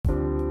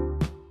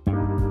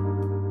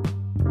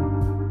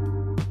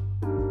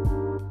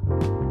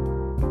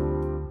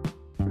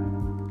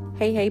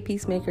Hey,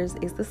 peacemakers,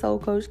 it's the Soul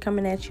Coach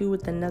coming at you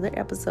with another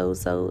episode.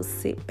 So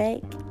sit back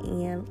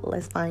and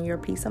let's find your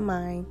peace of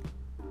mind.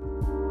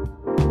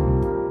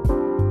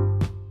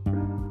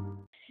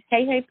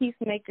 Hey,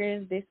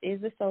 peacemakers, this is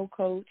the Soul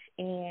Coach,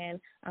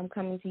 and I'm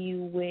coming to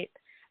you with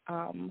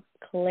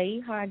Clay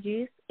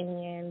Hodges,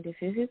 and this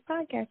is his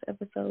podcast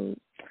episode.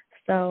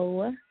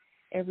 So,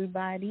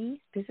 everybody,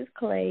 this is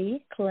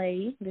Clay.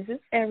 Clay, this is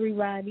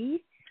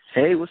everybody.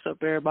 Hey, what's up,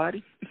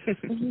 everybody?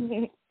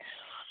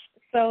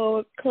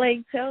 So,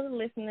 Clay, tell the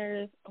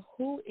listeners,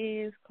 who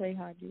is Clay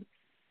Hodges?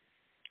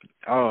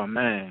 Oh,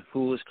 man,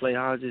 who is Clay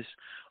Hodges?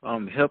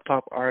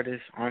 Hip-hop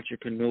artist,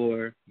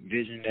 entrepreneur,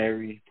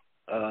 visionary,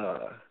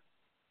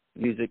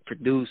 music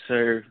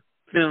producer,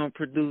 film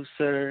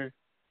producer.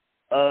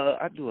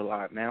 I do a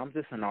lot, man. I'm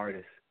just an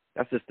artist.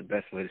 That's just the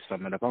best way to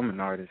sum it up. I'm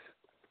an artist.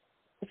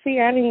 See,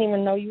 I didn't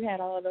even know you had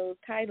all those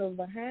titles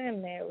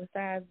behind that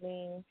besides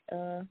being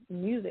a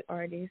music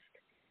artist.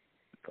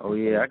 Oh,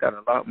 yeah, I got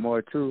a lot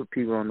more, too,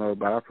 people don't know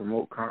about. I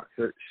promote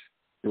concerts,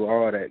 do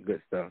all that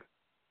good stuff.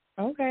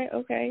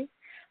 Okay.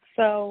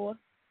 So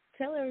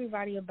tell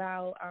everybody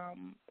about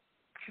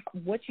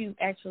what you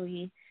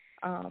actually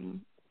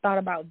thought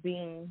about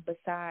being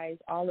besides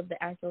all of the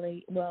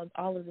accolades,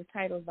 all of the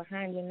titles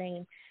behind your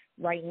name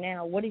right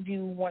now. What did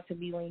you want to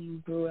be when you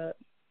grew up?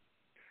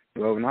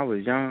 Well, when I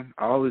was young,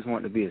 I always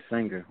wanted to be a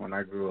singer when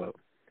I grew up.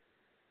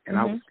 And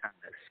I was kind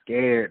of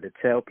scared to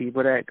tell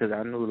people that because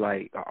I knew,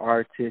 like, an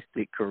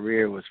artistic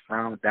career was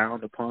frowned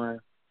down upon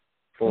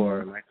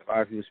for, like, a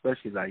lot of people,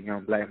 especially, like,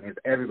 young black men.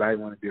 Everybody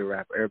want to be a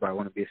rapper. Everybody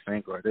want to be a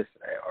singer or this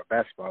or that or a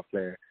basketball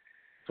player.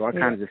 So I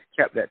kind of just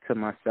kept that to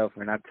myself,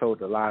 and I told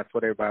the lie. I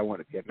told everybody I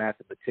wanted to be a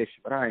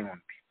mathematician, but I didn't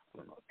want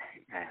to be no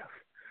dang math.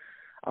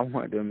 I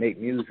wanted to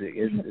make music.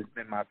 It's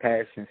been my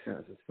passion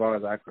since as far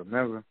as I can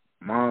remember.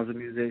 Mom's a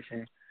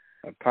musician.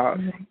 My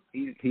pops,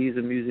 he's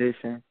a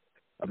musician.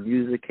 A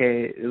music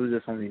head. It was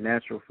just only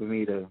natural for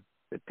me to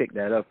pick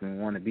that up and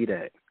want to be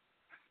that.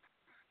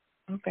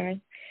 Okay.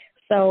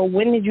 So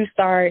when did you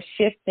start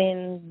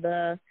shifting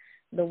the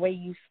way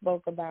you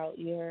spoke about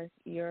your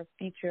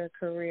future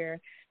career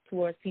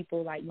towards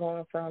people, like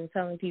going from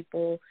telling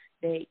people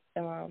that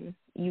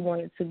you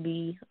wanted to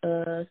be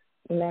a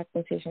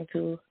mathematician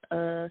to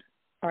a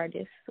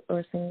artist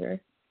or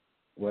singer?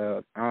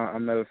 Well,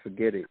 I'll never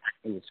forget it.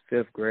 It was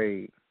 5th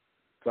grade.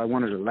 So like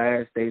one of the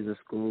last days of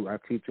school, our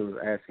teacher was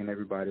asking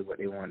everybody what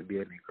they wanted to be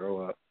when they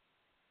grow up.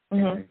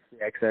 And she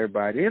asked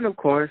everybody. And, of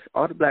course,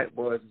 all the black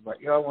boys was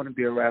like, yo, I want to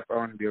be a rapper. I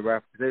want to be a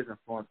rapper. Because they was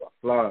influenced by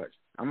Florida.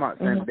 I'm not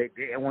saying that they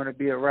didn't want to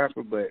be a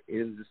rapper, but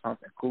it was just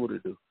something cool to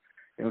do.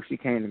 And when she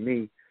came to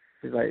me,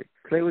 she's like,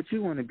 Clay, what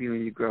you want to be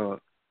when you grow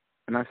up?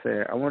 And I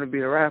said, I want to be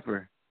a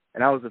rapper.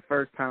 And that was the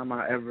first time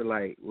I ever,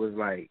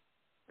 was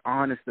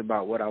honest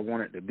about what I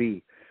wanted to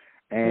be.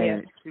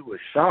 And she was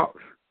shocked.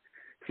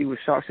 She was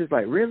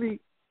like, really?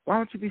 Why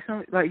don't you be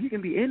something? Like, you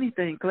can be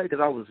anything, Clay, because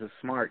I was a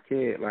smart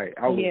kid.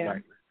 I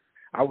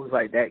was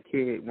like that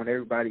kid when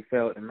everybody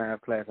failed in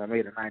math class. I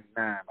made a 99.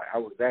 Like, I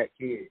was that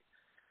kid.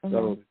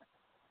 So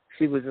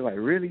she was just like,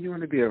 really? You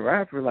want to be a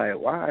rapper? Like,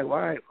 why?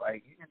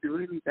 Like, you can do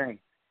anything.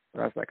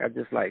 But I was like, I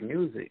just like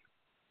music.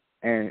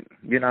 And,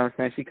 you know what I'm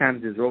saying? She kind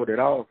of just wrote it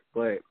off,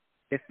 but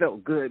it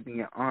felt good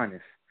being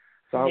honest.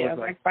 So I was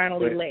like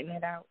finally letting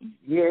it out.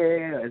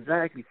 Yeah,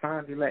 exactly.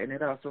 Finally letting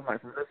it out. So,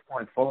 from this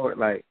point forward,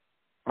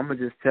 I'm going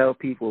to just tell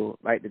people,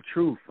 the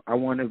truth. I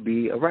want to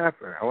be a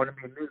rapper. I want to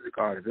be a music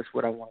artist. That's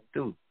what I want to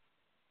do.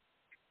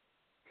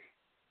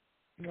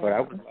 Yeah. But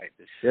I was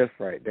the shift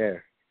right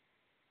there.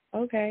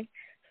 Okay.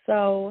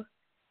 So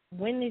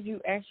when did you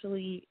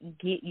actually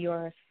get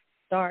your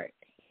start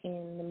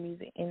in the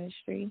music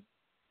industry?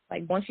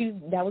 That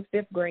was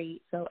 5th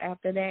grade. So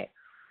after that,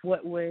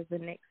 what was the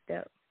next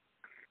step?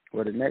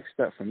 Well, the next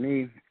step for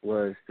me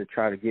was to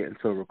try to get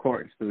into a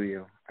recording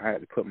studio. I had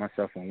to put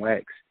myself on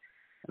wax.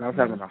 And I was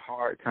having a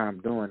hard time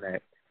doing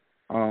that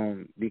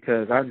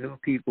because I knew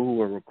people who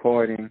were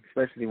recording,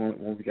 especially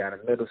when we got in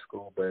middle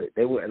school, but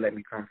they wouldn't let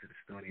me come to the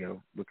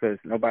studio because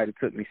nobody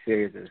took me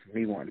serious as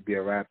me wanting to be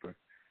a rapper.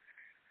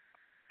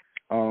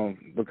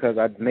 Because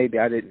I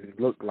didn't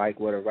look like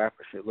what a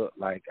rapper should look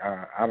like.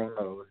 I don't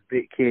know. I was a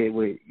big kid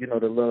with,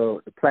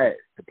 the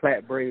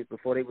plait braids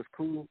before they was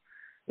cool.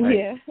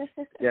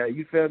 Yeah,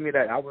 you feel me?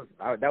 That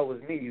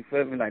was me. You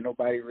feel me?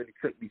 Nobody really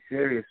took me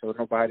serious, so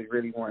nobody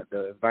really wanted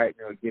to invite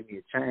me or give me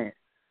a chance.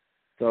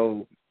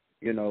 So,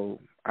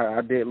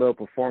 I did little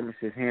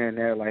performances here and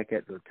there,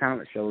 at the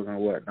talent shows and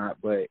whatnot.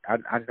 But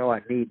I know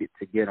I needed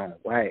to get on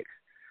wax,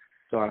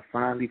 so I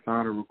finally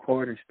found a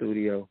recording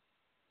studio,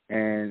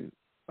 and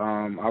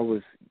I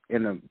was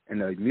in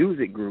a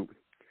music group,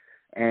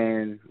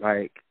 and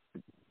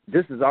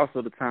this is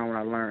also the time when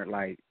I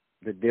learned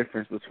the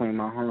difference between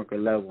my hunger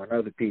level and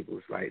other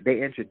people's.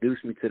 They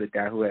introduced me to the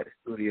guy who had the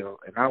studio,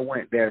 and I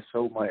went there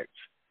so much.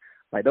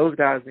 Those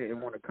guys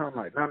didn't want to come.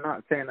 I'm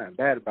not saying nothing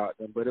bad about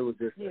them, but it was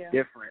just a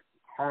different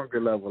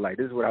hunger level.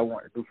 This is what I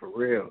want to do for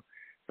real.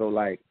 So,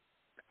 I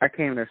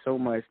came there so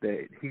much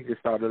that he just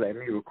started letting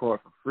me record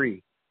for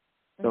free.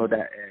 So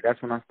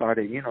that's when I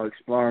started,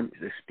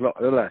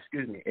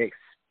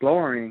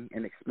 exploring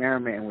and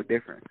experimenting with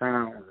different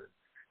sounds,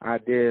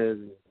 ideas.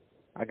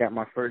 I got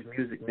my first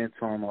music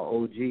mentor, my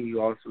OG,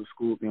 who also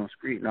schooled me on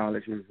street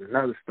knowledge, which is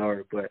another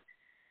story. But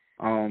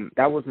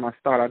that was my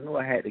start. I knew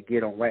I had to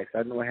get on wax.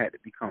 I knew I had to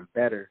become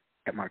better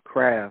at my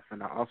craft,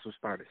 and I also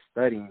started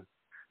studying,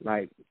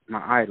 like,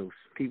 my idols,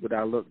 people that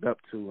I looked up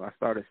to. I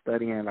started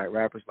studying, like,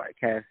 rappers like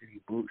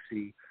Cassidy,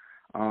 Bootsy,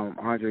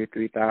 Andre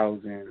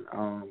 3000,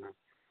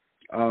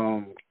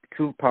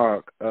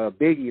 Tupac,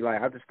 Biggie.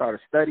 Like, I just started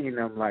studying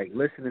them, like,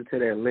 listening to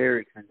their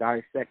lyrics and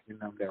dissecting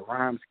them, their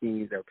rhyme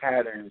schemes, their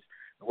patterns,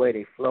 the way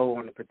they flow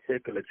on a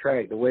particular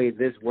track, the way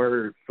this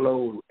word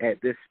flowed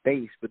at this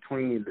space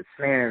between the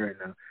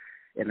snare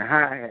and the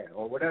hi-hat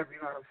or whatever,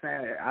 you know what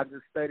I'm saying? I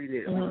just studied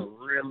it on a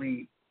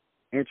really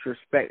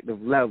introspective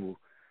level.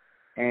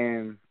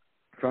 And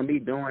from me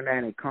doing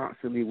that and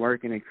constantly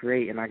working and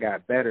creating, I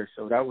got better.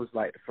 So that was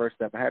like the first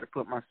step. I had to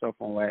put myself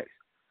on wax,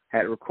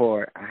 had to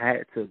record. I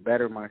had to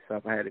better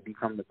myself. I had to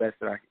become the best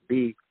that I could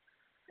be.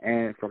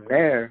 And from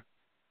there,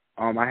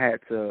 I had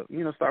to,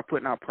 start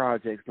putting out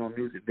projects, doing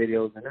music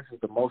videos. And this is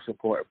the most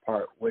important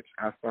part, which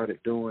I started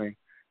doing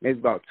maybe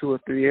about 2 or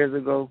 3 years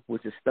ago,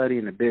 which is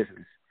studying the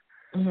business.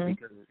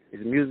 Because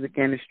it's a music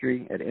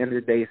industry. At the end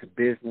of the day, it's a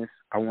business.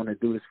 I want to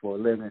do this for a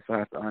living, so I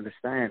have to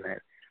understand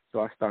that. So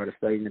I started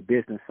studying the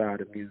business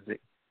side of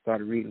music,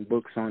 started reading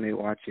books on it,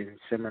 watching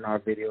seminar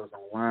videos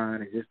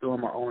online, and just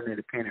doing my own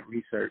independent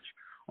research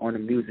on the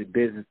music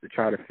business to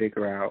try to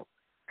figure out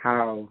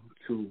how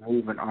to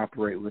move and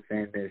operate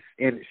within this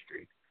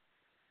industry.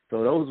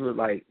 So those were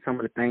like some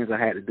of the things I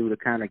had to do to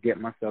kind of get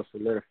myself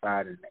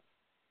solidified in it.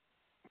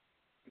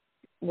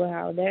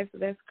 Wow,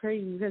 that's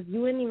crazy, because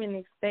you wouldn't even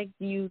expect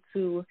you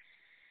to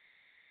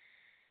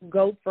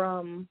go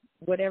from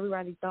what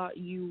everybody thought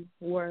you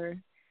were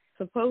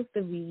supposed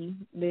to be,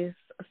 this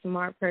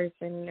smart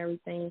person and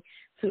everything,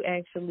 to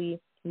actually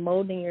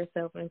molding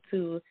yourself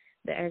into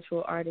the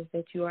actual artist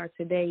that you are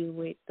today,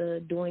 with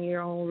doing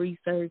your own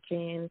research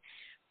and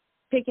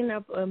picking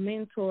up a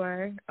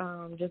mentor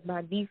just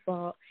by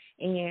default,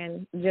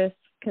 and just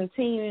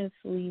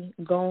continuously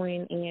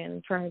going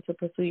and trying to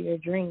pursue your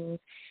dreams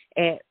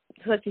at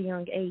such a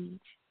young age.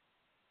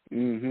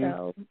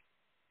 So,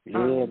 yeah,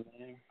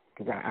 man,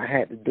 because I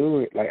had to do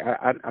it. Like,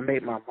 I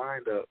made my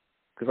mind up,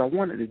 because I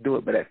wanted to do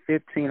it, but at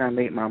 15, I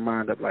made my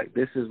mind up, like,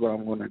 this is what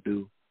I'm going to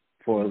do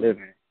for a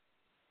living.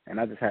 And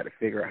I just had to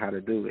figure out how to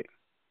do it.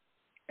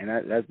 And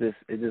it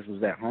just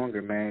was that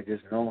hunger, man,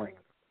 just knowing.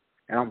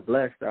 And I'm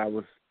blessed that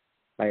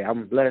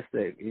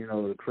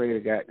the Creator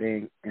got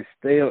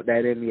instilled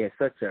that in me at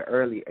such an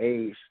early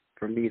age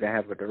for me to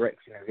have a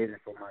direction and vision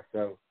for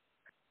myself.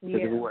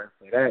 Because if it wasn't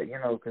for that,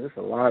 because there's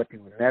a lot of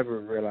people never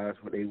realize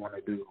what they want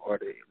to do, or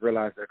they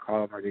realize their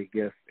calling or their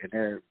gift, and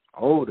they're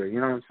older, you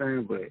know what I'm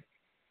saying? But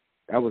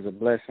that was a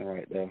blessing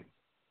right there.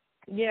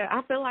 Yeah,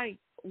 I feel like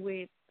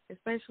with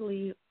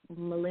especially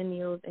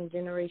millennials and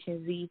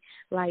Generation Z,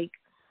 like,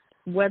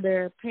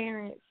 whether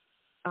parents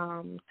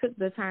took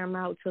the time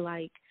out to,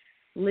 like,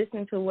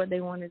 listen to what they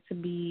wanted to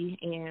be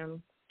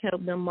and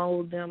help them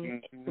mold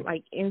them,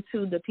 like,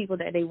 into the people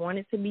that they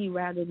wanted to be,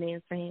 rather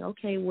than saying,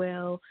 okay,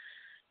 well,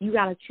 you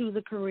got to choose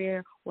a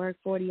career, work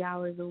 40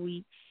 hours a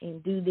week,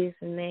 and do this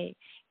and that.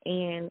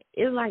 And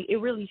it's like, it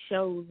really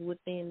shows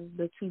within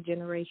the two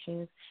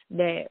generations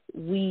that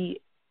we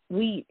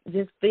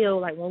just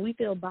feel like when we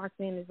feel boxed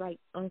in, it's like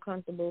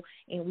uncomfortable,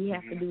 and we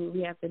have to do what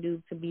we have to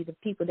do to be the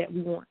people that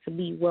we want to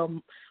be.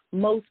 Well,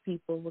 most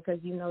people, because,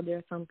 there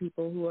are some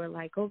people who are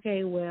like,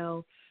 okay,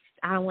 well,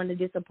 I don't want to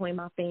disappoint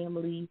my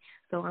family,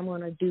 so I'm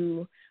going to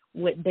do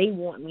what they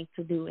want me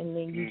to do. And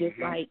then you just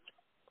like,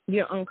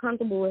 you're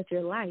uncomfortable with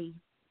your life.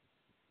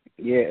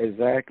 Yeah,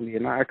 exactly.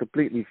 And I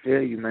completely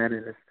feel you, man.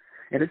 And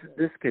it's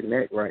a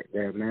disconnect right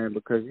there, man,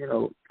 because,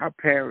 our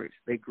parents,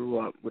 they grew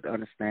up with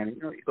understanding.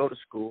 You go to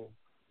school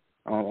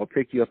or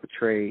pick you up a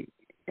trade,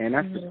 and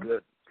that's a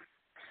good,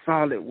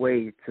 solid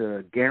way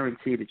to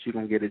guarantee that you're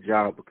going to get a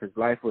job, because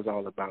life was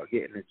all about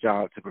getting a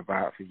job to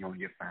provide for you and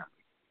your family.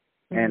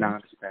 And I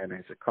understand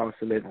it's a cost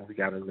of living. We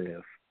got to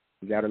live.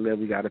 We got to live.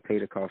 We got to pay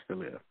the cost to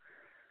live.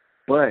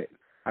 But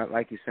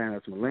like you're saying,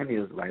 as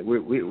millennials, like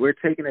we're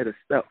taking it a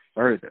step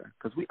further,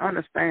 because we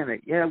understand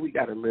that, yeah, we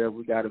got to live,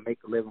 we got to make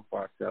a living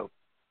for ourselves,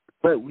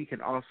 but we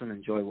can also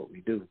enjoy what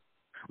we do.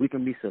 We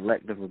can be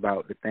selective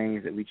about the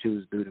things that we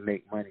choose to do to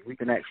make money. We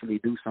can actually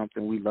do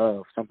something we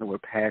love, something we're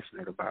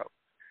passionate about.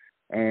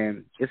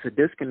 And it's a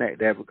disconnect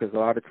there, because a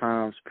lot of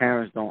times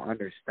parents don't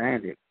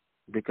understand it,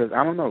 because,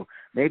 I don't know,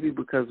 maybe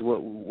because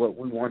what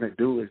we want to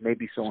do is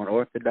maybe so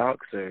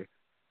unorthodox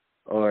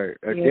or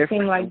different. It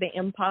seems like the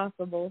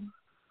impossible.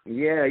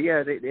 Yeah,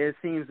 it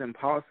seems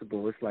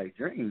impossible. It's like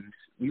dreams.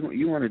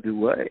 You want to do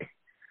what?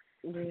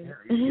 Yeah.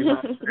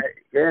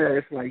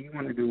 It's like, you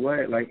want to do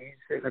what? Like, you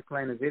sitting there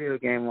playing a video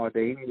game all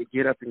day. You need to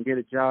get up and get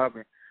a job.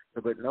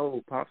 But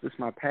no, Pops, it's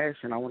my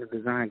passion. I want to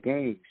design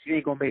games. You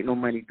ain't going to make no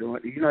money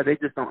doing it. They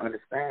just don't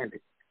understand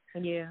it.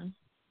 Yeah.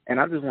 And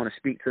I just want to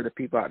speak to the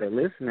people out there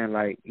listening,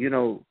 like,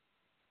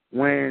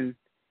 when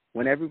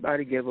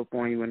everybody give up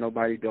on you and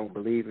nobody don't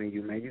believe in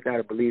you, man, you got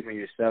to believe in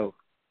yourself.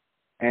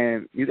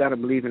 And you got to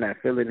believe in that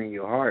feeling in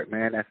your heart,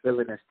 man, that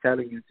feeling that's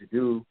telling you to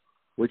do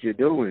what you're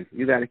doing.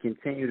 You got to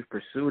continue to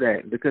pursue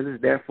that because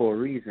it's there for a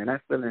reason.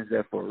 That feeling is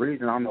there for a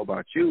reason. I don't know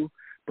about you,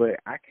 but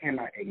I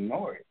cannot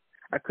ignore it.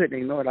 I couldn't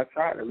ignore it. I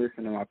tried to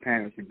listen to my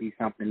parents and be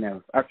something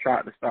else. I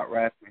tried to start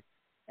rapping,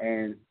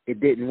 and it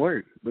didn't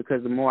work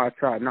because the more I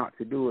tried not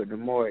to do it, the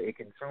more it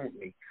consumed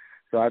me.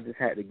 So I just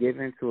had to give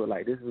into it.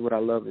 Like, this is what I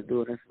love to do,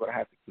 and this is what I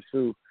have to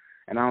pursue.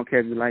 And I don't care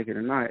if you like it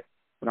or not,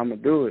 but I'm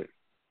going to do it.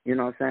 You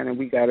know what I'm saying? And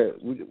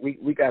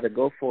we gotta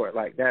go for it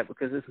like that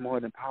because it's more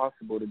than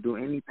possible to do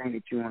anything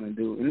that you want to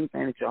do.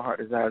 Anything that your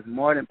heart desires,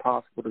 more than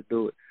possible to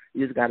do it.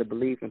 You just got to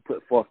believe and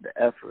put forth the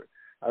effort.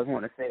 I just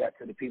want to say that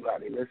to the people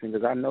out there listening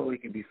because I know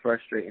it can be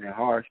frustrating and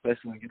hard,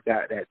 especially when you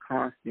got that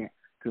constant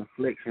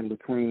confliction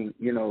between,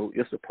 you know,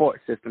 your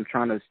support system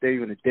trying to steer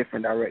you in a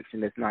different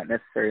direction that's not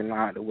necessarily in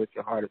line with what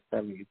your heart is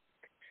telling you.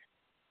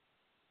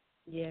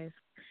 Yes,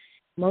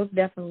 most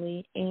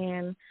definitely.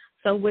 And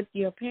so with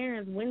your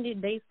parents, when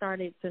did they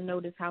started to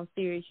notice how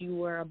serious you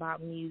were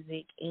about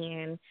music,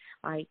 and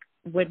like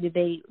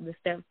the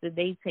steps did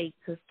they take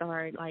to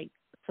start like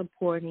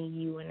supporting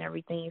you and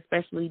everything,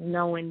 especially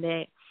knowing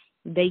that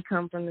they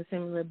come from a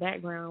similar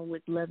background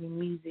with loving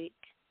music?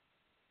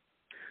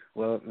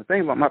 Well, the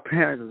thing about my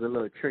parents is a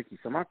little tricky.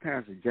 So my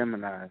parents are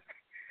Geminis,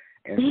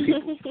 and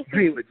people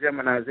agree with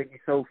Geminis. They get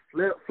so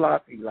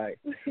flip-floppy. Like,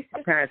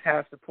 my parents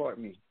have support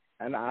me.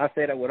 And I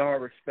say that with all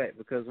respect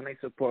because when they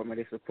support me,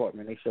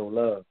 and they show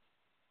love.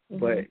 Mm-hmm.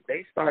 But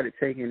they started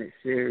taking it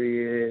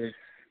serious.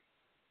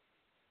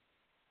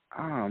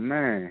 Oh,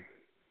 man.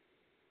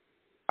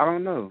 I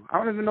don't know. I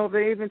don't even know if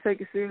they even take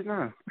it serious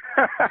now.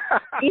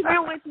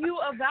 Even with you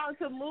about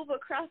to move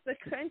across the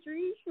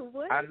country?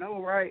 What? I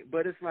know, right?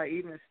 But it's like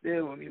even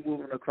still when you're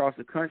moving across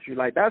the country,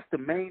 like that's the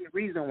main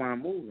reason why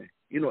I'm moving.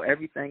 You know,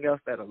 everything else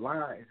that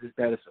aligns is just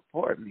that it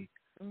support me.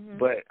 Mm-hmm.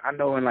 But I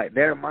know in like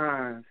their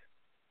minds,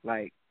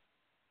 like,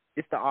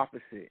 it's the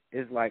opposite.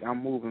 It's like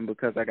I'm moving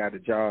because I got a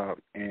job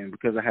and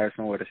because I have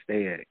somewhere to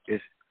stay at.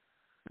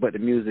 But the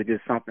music is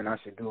something I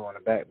should do on the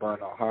back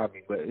burner or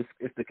hobby. But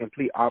it's the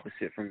complete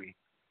opposite for me.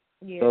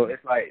 Yeah. So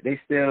it's like they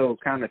still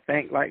kind of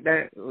think like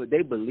that.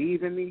 They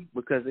believe in me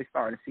because they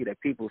starting to see that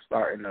people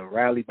starting to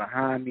rally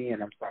behind me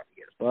and I'm starting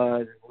to get a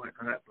buzz and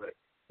whatnot. But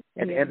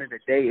at the end of the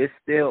day, it's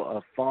still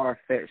a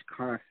far-fetched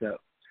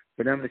concept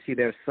for them to see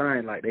their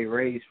son, like they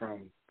raised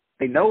from.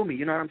 They know me,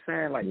 you know what I'm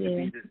saying? Like, to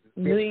be this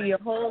knew your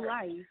whole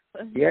life.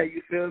 Yeah,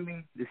 you feel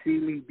me? To see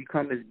me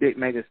become this big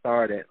mega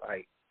star that,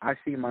 like, I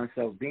see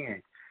myself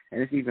being. And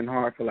it's even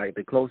hard for, like,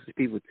 the closest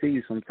people to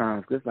you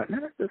sometimes. Because it's like,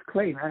 man, that's just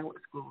Clay, man. I went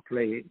to school with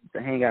Clay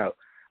to hang out.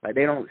 Like,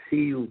 they don't see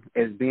you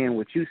as being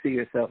what you see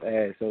yourself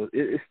as. So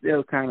it's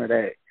still kind of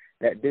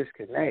that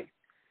disconnect.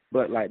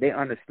 But, like, they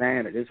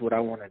understand that this is what I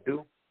want to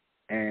do.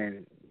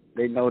 And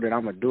they know that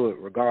I'm going to do it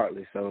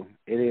regardless. So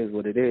it is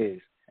what it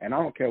is. And I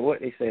don't care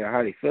what they say or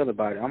how they feel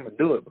about it. I'm going to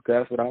do it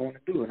because that's what I want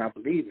to do, and I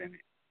believe in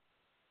it.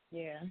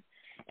 Yeah.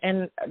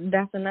 And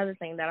that's another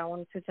thing that I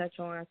wanted to touch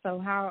on. So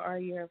how are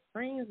your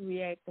friends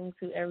reacting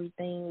to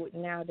everything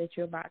now that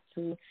you're about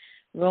to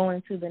go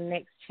into the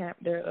next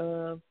chapter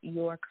of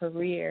your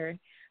career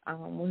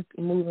with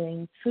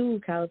moving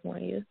to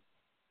California?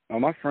 Oh,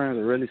 my friends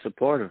are really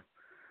supportive.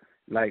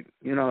 Like,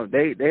 you know,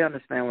 they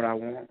understand what I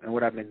want and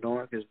what I've been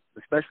doing, because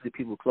especially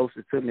people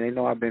closer to me, they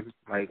know I've been,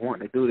 like,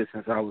 wanting to do this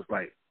since I was,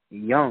 like,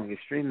 young,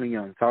 extremely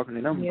young, talking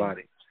to them about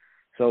it.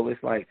 So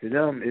it's like, to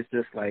them, it's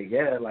just like,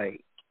 yeah,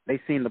 like,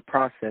 they seen the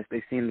process,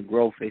 they seen the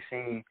growth, they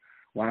seen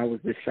when I was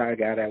this shy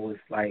guy that was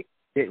like,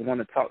 didn't want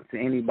to talk to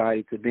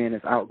anybody, to being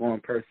this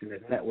outgoing person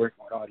that's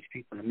networking with all these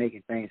people and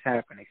making things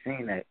happen. They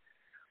seen that.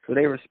 So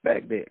they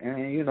respect it.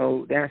 And, you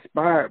know, they're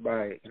inspired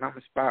by it. And I'm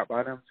inspired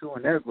by them, too,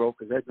 in their growth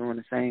because they're doing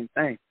the same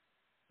thing.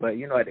 But,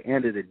 you know, at the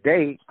end of the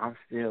day, I'm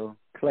still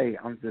Clay.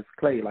 I'm just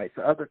Clay. Like,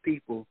 to other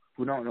people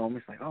who don't know him,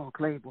 it's like, oh,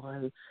 Clay,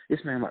 boy, this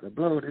man about to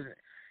blow. This,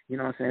 you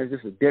know what I'm saying?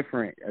 It's just a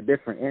different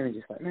energy.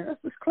 It's like, man,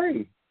 that's just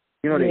Clay.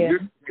 You know,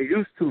 they're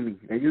used to me.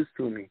 They're used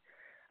to me.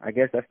 I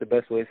guess that's the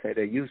best way to say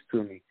they're used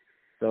to me.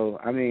 So,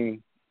 I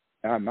mean,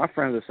 my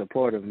friends are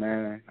supportive,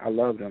 man. I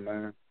love them,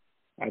 man.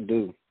 I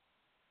do.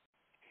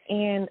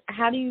 And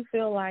how do you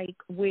feel like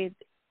with,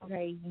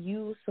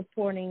 you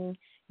supporting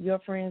your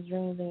friends'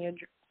 dreams and your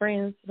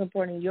friends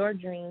supporting your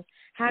dreams,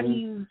 how do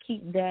you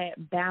keep that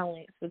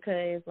balance?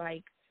 Because,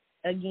 like,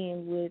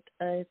 again, with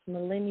us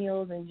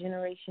millennials and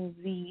Generation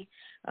Z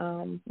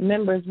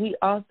members, we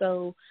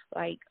also,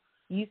 like,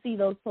 you see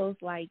those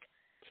posts like,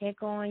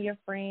 check on your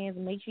friends,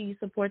 make sure you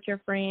support your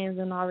friends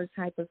and all this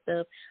type of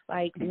stuff.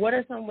 Like, what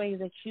are some ways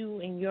that you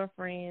and your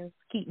friends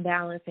keep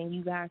balance and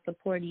you guys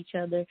support each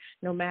other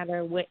no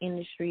matter what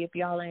industry, if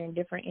y'all are in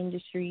different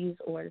industries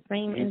or the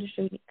same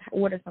industry?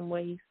 What are some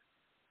ways?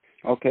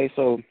 Okay,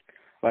 so,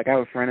 like, I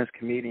have a friend that's a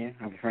comedian.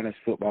 I have a friend that's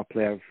a football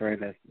player. I have a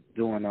friend that's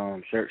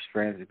doing church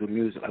friends that do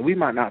music. Like, we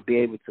might not be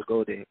able to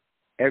go to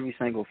every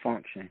single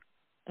function,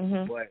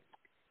 but,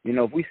 you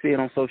know, if we see it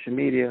on social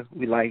media,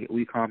 we like it,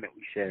 we comment,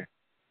 we share.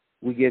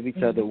 We give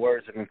each other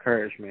words of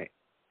encouragement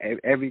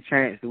every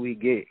chance that we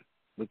get,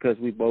 because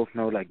we both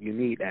know, like, you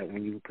need that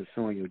when you're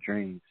pursuing your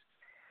dreams.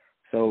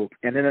 So,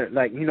 and then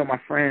like, you know, my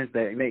friends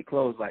that make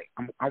clothes, like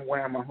I'm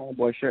wearing my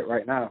homeboy shirt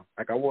right now.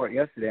 Like I wore it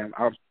yesterday.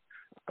 I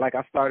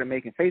started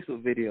making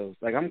Facebook videos.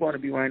 Like I'm going to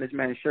be wearing this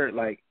man's shirt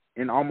like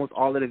in almost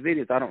all of the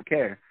videos. I don't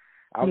care.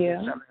 I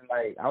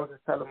was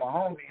just telling my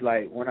homie,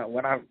 like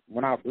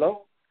when I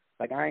blow,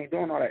 like I ain't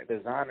doing all that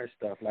designer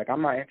stuff. Like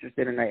I'm not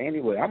interested in that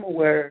anyway. I'm gonna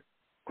wear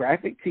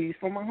graphic tees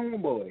for my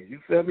homeboys. You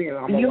feel me?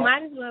 You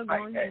might as well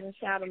go ahead and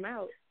shout them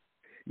out.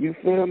 You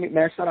feel me,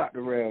 man? Shout out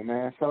to Real,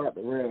 man. Shout out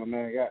to Real,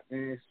 man. Got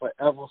this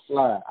Forever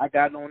Fly. I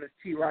got it on this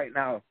tee right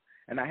now,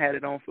 and I had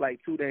it on for like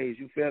 2 days.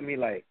 You feel me?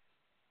 Like,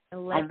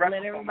 and let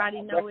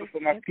everybody know it's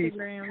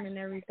Instagram and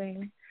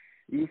everything.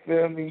 You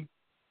feel me?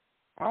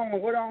 I don't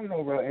know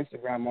about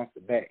Instagram off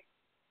the back.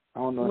 I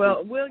don't know.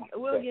 Well,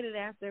 we'll get it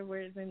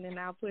afterwards, and then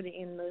I'll put it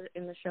in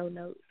the show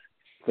notes.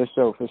 For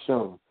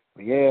sure.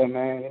 But yeah,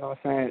 man, you know what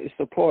I'm saying? It's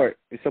support.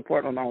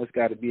 Support don't always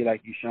got to be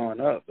like you showing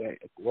up. But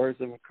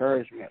words of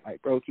encouragement,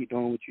 like, bro, keep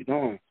doing what you're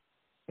doing.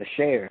 A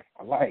share,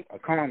 a like, a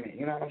comment,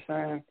 you know what I'm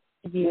saying?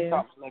 Yeah. Just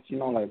helps let you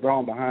know, like, bro,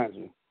 I'm behind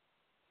you.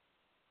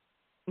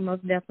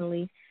 Most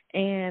definitely.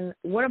 And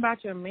what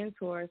about your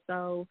mentor?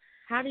 So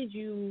how did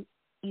you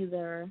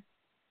either,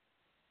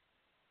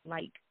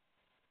 like,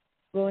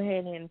 go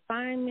ahead and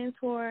find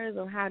mentors,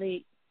 or how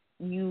did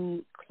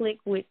you click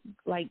with,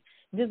 like,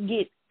 just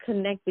get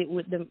connected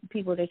with the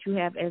people that you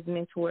have as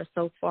mentors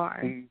so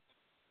far?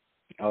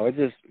 Oh, it's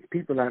just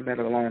people I met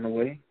along the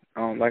way.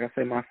 Like I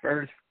said, my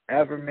first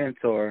ever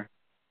mentor,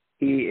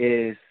 he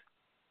is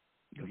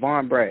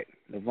Devon Brack.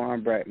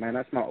 Devon Brack, man,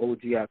 that's my OG.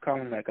 I call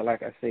him like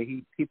I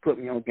say, he put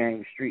me on game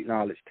with street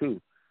knowledge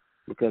too,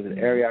 because of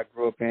the area I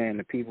grew up in,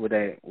 the people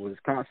that was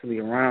constantly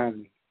around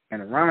me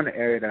and around the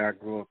area that I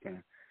grew up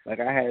in. Like,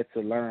 I had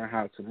to learn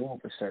how to move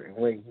a certain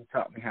way. He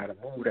taught me how to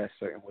move that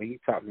certain way. He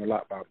taught me a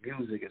lot about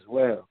music as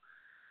well.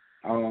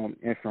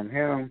 And from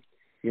him,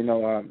 you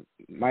know,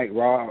 Mike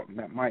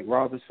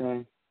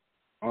Robinson,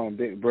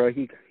 big bro,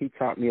 he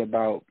taught me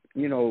about,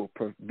 you know,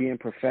 being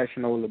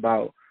professional,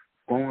 about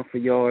going for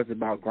yours,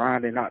 about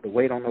grinding, not to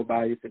wait on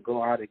nobody, to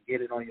go out and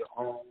get it on your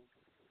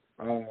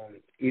own.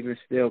 Even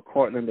still,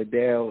 Cortland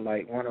Liddell,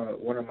 like one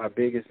of my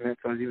biggest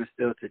mentors, even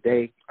still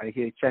today,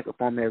 he'll check up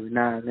on me every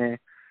now and then.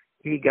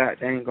 He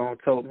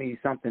told me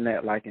something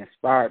that like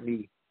inspired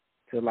me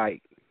to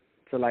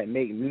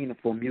make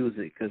meaningful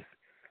music, because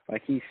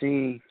like he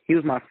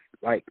was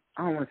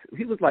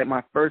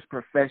my first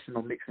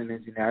professional mixing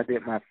engineer. I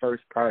did my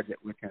first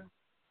project with him,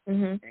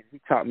 and he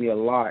taught me a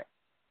lot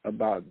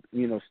about,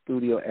 you know,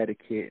 studio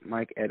etiquette,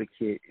 mic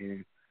etiquette,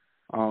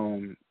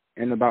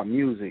 and about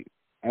music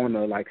on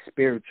a like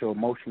spiritual,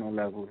 emotional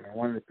level. And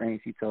one of the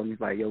things he told me is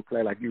like, yo,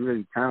 Clay, like, you're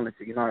really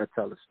talented. You know how to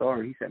tell a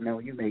story. He said, man,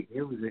 when you make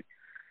music,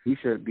 you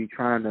should be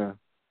trying to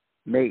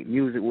make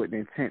music with the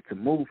intent to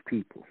move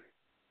people.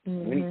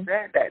 When he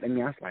said that to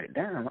me, I was like,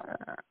 damn,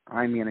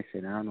 I mean, I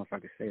don't know if I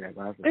could say that,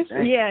 but I was like,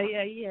 damn. Yeah.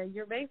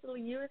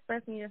 You're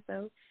expressing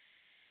yourself.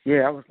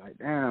 Yeah, I was like,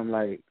 damn,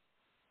 like,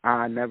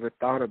 I never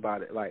thought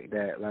about it like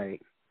that.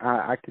 Like,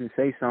 I can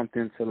say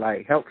something to,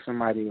 like, help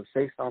somebody, or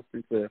say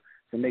something to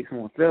make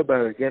someone feel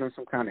better, get them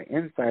some kind of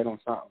insight on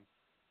something.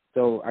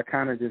 So I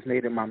kind of just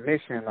made it my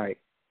mission, like,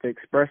 to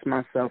express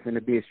myself and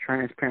to be as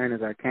transparent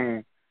as I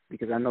can,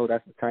 because I know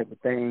that's the type of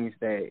things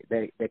that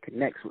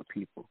connects with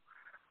people.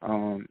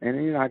 And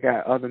then, you know, I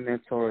got other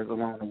mentors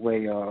along the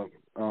way.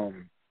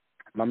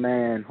 My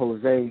man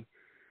Jose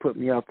put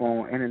me up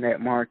on internet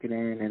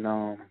marketing and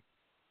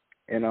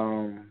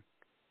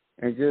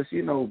just,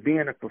 you know,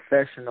 being a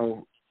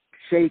professional,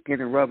 shaking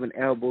and rubbing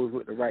elbows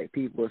with the right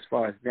people as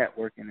far as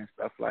networking and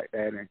stuff like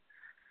that. And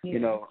you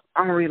know,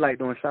 I don't really like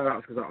doing shout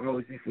outs because I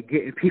always be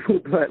forgetting people,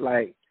 but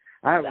like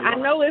I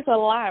know it's a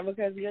lot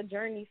because your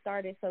journey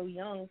started so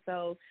young.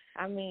 So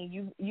I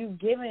mean, you've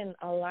given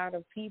a lot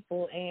of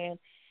people, and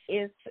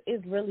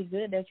it's really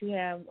good that you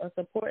have a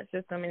support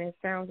system. And it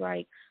sounds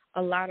like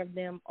a lot of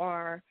them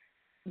are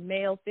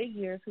male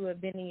figures who have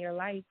been in your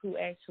life, who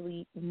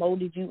actually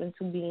molded you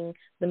into being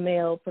the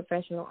male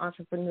professional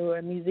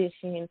entrepreneur,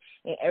 musician,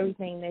 and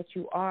everything that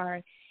you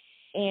are.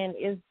 And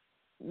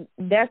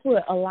that's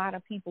what a lot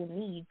of people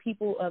need.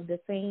 People of the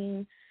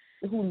same,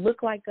 who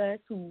look like us,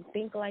 who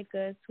think like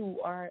us, who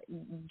are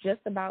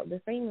just about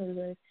the same as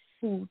us,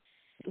 who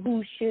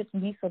should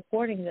be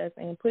supporting us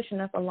and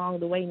pushing us along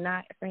the way,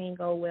 not saying,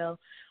 oh, well,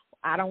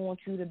 I don't want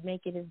you to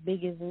make it as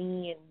big as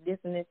me and this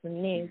and this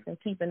and this, and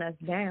keeping us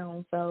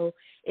down. So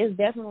it's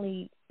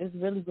really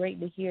great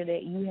to hear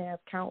that you have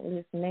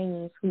countless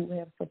names who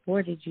have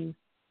supported you.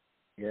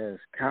 Yes,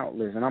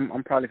 countless. And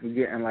I'm probably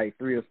forgetting like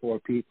 3 or 4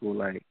 people.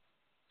 Like,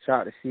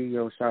 shout out to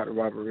CEO, shout out to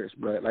Robert Rich,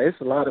 but like,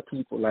 it's a lot of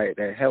people like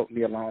that helped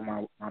me along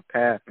my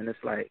path. And it's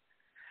like,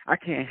 I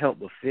can't help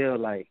but feel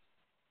like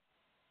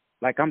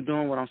I'm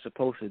doing what I'm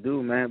supposed to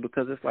do, man,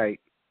 because it's like,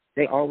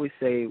 they always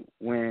say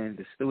when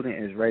the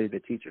student is ready, the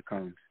teacher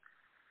comes.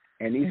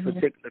 And these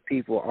particular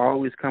people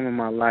always come in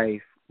my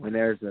life when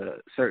there's a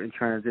certain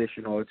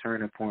transition or a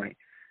turning point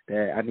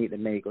that I need to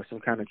make, or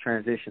some kind of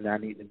transition that I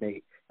need to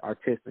make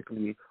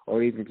artistically,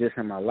 or even just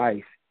in my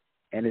life.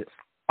 And it's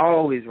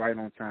always right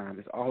on time.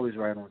 It's always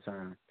right on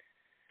time.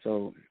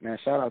 So, man,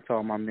 shout out to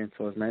all my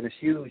mentors, man. It's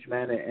huge,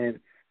 man. And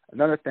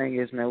another thing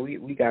is, man,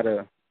 we got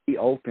to be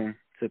open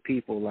to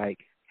people, like,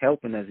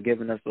 helping us,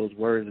 giving us those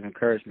words of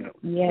encouragement.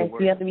 Yes,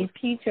 you have to be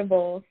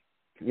teachable.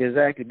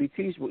 Exactly, be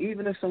teachable.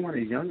 Even if someone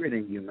is younger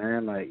than you,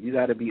 man, like, you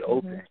got to be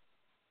open.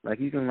 Like,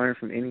 you can learn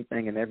from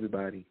anything and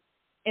everybody.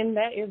 And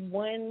that is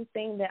one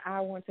thing that I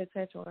want to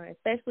touch on,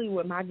 especially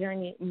with my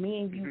journey. Me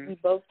and you, we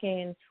both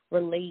can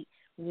relate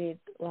with,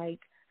 like,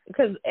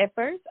 because at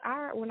first,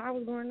 when I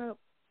was growing up,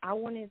 I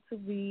wanted to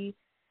be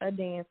a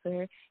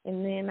dancer,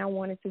 and then I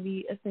wanted to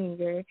be a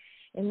singer.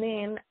 And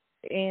then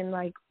in,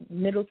 like,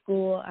 middle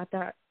school, I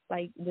thought,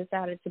 like,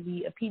 decided to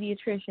be a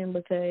pediatrician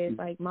because,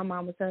 like, my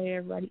mom was telling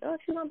everybody, oh,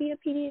 she's going to be a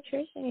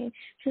pediatrician.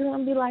 She's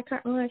going to be like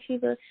her aunt.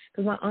 Because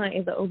my aunt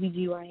is an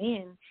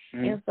OBGYN.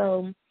 And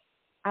so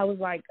I was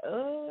like,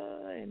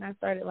 and I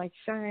started, like,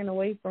 shying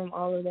away from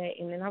all of that.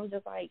 And then I was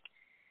just like,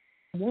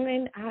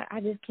 one,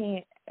 I just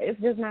can't, it's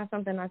just not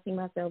something I see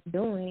myself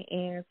doing.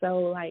 And so,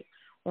 like,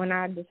 when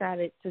I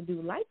decided to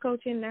do life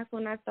coaching, that's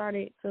when I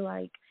started to,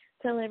 like,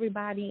 tell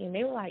everybody. And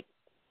they were like,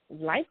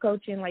 life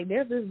coaching, like,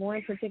 there's this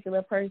one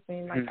particular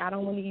person, like, I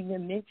don't want to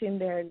even mention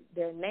their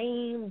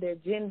name, their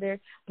gender,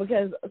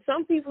 because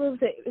some people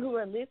who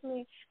are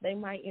listening, they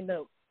might end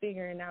up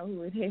figuring out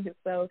who it is.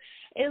 So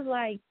it's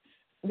like,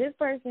 this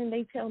person,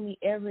 they tell me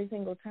every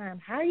single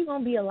time, how are you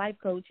going to be a life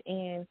coach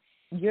and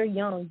you're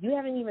young? You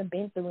haven't even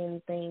been through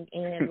anything,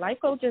 and life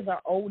coaches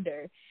are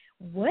older.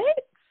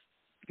 What?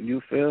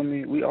 You feel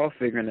me? We all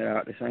figuring it out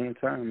at the same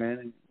time,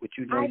 man. What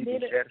you know, you can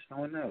share to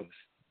someone else.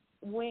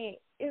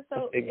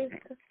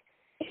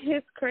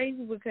 It's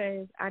crazy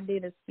because I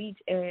did a speech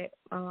at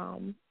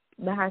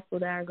the high school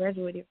that I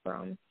graduated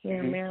from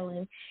here in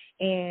Maryland,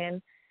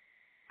 and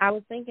I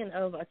was thinking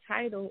of a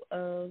title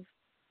of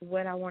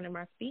what I wanted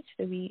my speech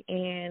to be,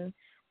 and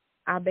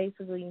I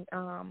basically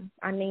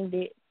I named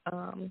it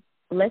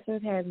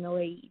Lessons Has No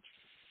Age.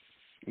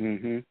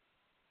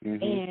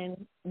 And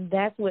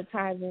that's what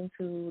ties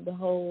into the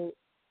whole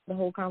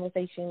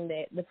conversation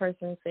that the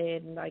person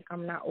said, like,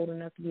 I'm not old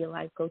enough to be a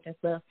life coach and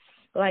stuff.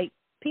 Like,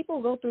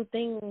 people go through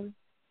things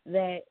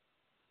that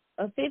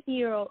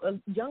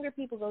younger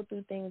people go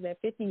through things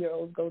that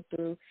 50-year-olds go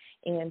through,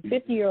 and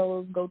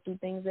 50-year-olds go through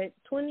things that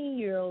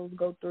 20-year-olds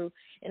go through.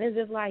 And it's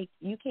just like,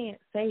 you can't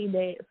say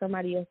that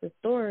somebody else's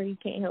story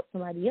can't help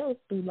somebody else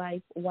through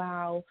life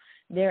while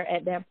they're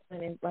at that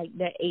point in, like,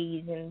 that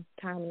age and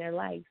time in their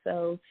life.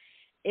 So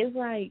it's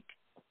like,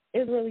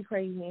 it's really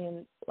crazy.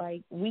 And,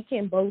 like, we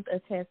can both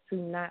attest to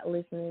not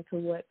listening to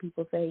what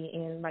people say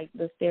and, like,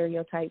 the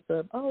stereotypes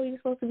of, oh, you're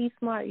supposed to be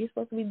smart, you're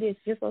supposed to be this,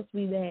 you're supposed to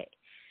be that.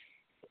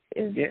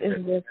 It's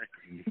just...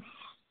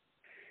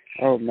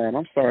 Oh, man,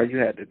 I'm sorry you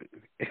had to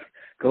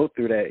go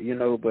through that, you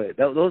know, but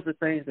those are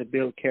things that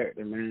build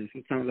character, man.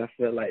 Sometimes I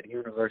feel like the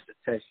universe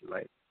will test you.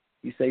 Like,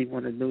 you say you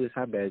want to do this,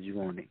 how bad you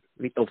want it?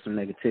 Let me throw some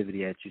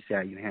negativity at you, see how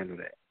you handle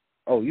that.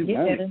 Oh, you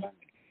want it?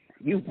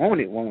 You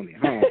want it,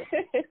 huh?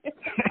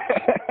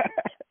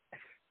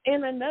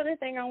 And another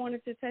thing I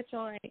wanted to touch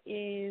on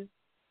is,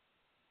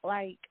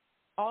 like,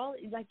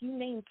 you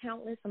named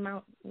countless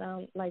amounts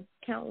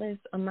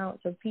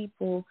of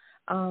people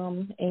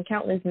and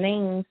countless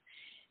names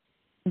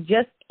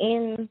just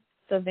in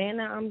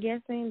Savannah. I'm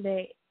guessing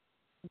that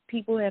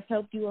people have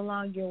helped you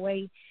along your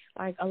way.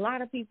 Like, a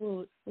lot of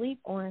people sleep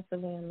on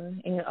Savannah,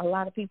 and a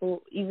lot of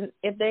people, even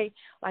if they,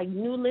 like,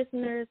 new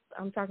listeners,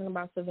 I'm talking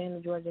about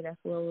Savannah, Georgia. That's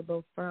where we're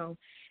both from.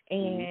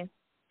 And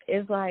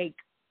it's like,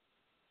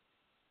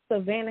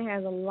 Savannah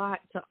has a lot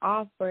to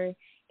offer.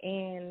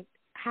 And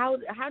how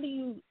do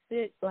you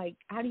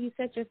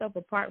set yourself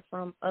apart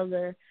from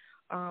other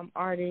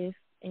artists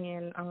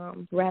and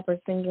rappers,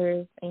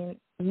 singers, and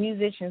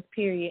musicians,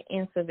 period,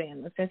 in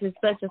Savannah, since it's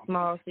such a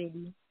small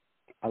city?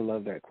 I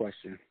love that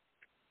question.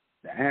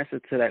 The answer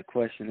to that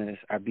question is,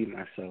 I be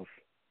myself.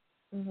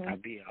 I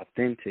be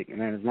authentic.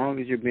 And as long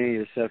as you're being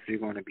yourself, you're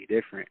going to be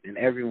different than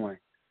everyone,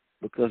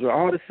 because we're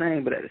all the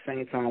same, but at the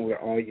same time, we're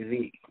all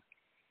unique.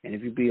 And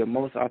if you be your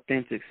most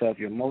authentic self,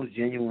 your most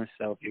genuine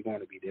self, you're going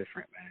to be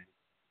different, man.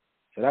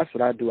 So that's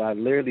what I do. I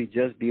literally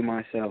just be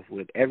myself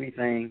with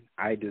everything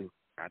I do.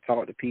 I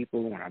talk to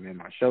people when I'm in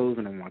my shows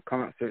and in my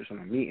concerts, when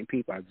I'm meeting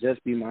people. I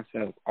just be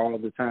myself all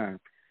the time.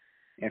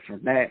 And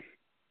from that,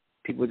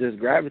 people just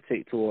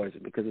gravitate towards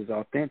it because it's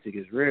authentic,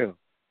 it's real.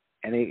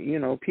 And, they, you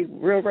know, people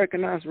real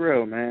recognize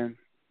real, man.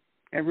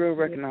 And real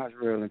recognize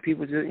real. And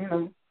people just, you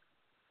know,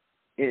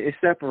 it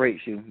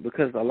separates you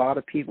because a lot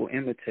of people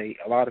imitate.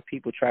 A lot of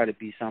people try to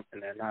be something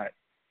they're not.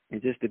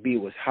 And just to be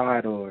what's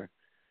hot or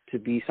to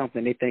be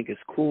something they think is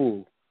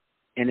cool.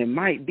 And it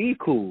might be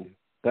cool,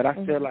 but I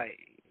feel like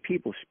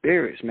people's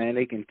spirits, man,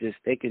 they can just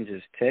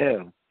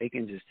tell. They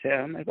can just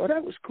tell. I'm like, oh,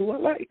 that was cool. I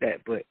like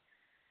that. But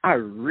I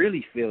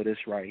really feel this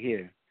right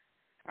here.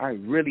 I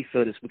really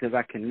feel this because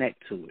I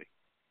connect to it.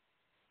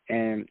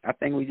 And I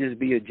think we just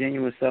be your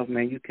genuine self,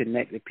 man. You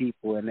connect to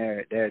people and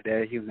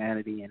their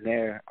humanity and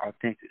their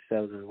authentic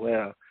selves as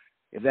well.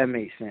 If that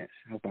makes sense.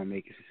 I hope I'm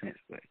making sense.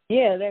 But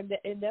yeah,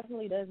 it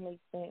definitely does make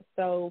sense.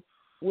 So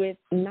with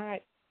not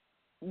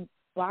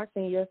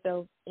boxing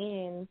yourself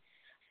in,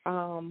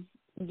 Do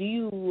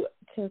you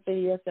consider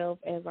yourself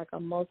as like a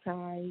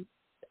multi-genre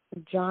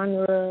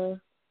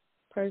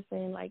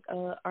person, like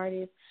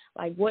artist?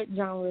 Like, what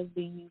genres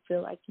do you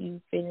feel like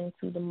you fit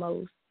into the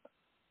most?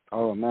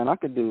 Oh man, I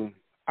could do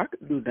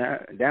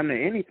damn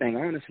near anything,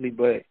 honestly.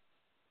 But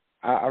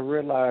I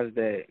realized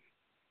that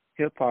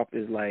hip hop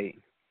is like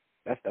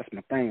that's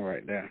my thing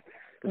right there.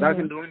 Because I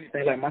can do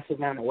anything. Like my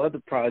Savannah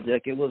Weather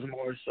project, it was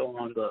more so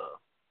on the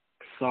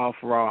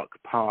soft rock,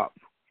 pop,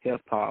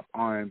 hip hop,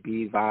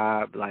 R&B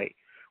vibe. Like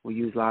we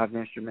use live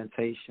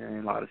instrumentation,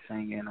 a lot of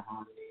singing,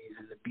 harmonies,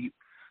 and the beat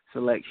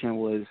selection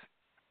was,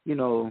 it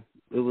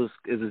was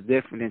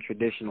different than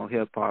traditional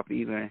hip hop.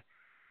 Even,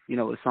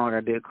 a song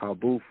I did called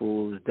Boo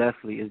Fool is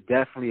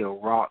definitely a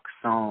rock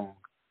song,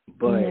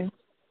 but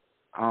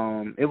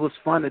it was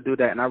fun to do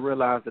that, and I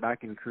realized that I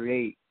can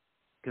create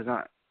because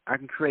I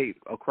can create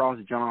across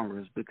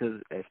genres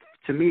because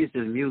to me it's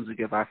just music.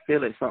 If I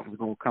feel it, something's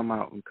gonna come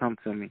out and come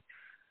to me.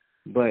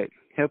 But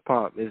hip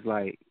hop is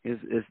like is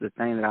the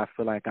thing that I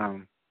feel like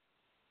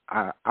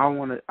I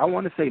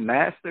wanna say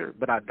master,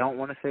 but I don't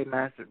want to say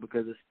master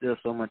because there's still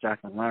so much I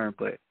can learn.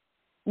 But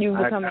you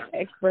become an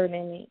expert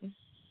in it.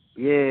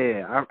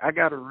 Yeah, I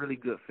got a really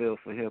good feel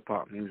for hip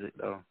hop music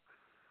though.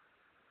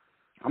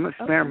 I'm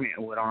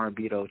experimenting with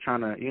R&B though,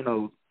 trying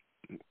to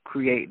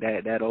create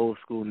that old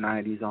school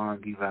 '90s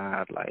R&B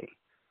vibe. Like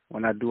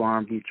when I do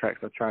R&B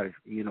tracks, I try to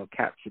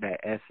capture that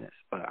essence.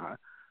 But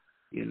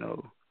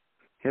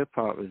hip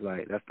hop is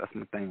like that's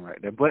my thing right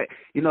there. But at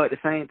the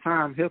same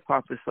time, hip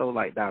hop is so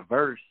like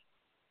diverse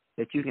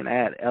that you can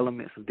add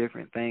elements of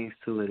different things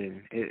to it,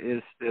 and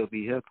it'll still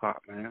be hip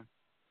hop, man.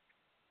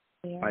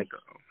 Yeah. Like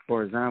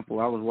for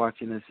example, I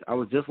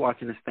was just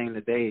watching this thing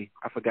today.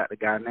 I forgot the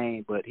guy's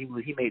name, but he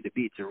made the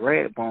beat to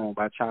Redbone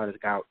by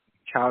Childish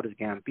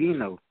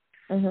Gambino.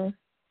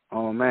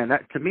 Oh man,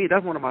 to me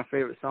that's one of my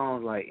favorite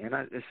songs. Like, and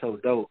it's so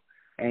dope.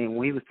 And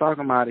when he was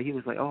talking about it, he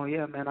was like, "Oh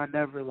yeah, man, I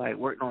never like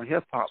worked on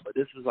hip hop, but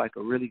this was like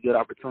a really good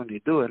opportunity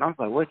to do it." And I was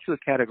like, "What, you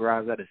would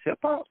categorize that as hip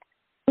hop?"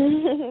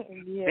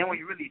 Yeah. Then when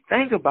you really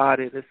think about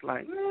it, it's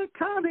like,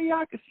 kind of,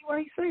 I can see why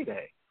he say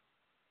that.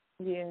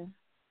 Yeah.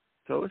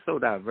 So it's so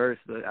diverse,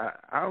 but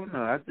I don't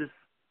know.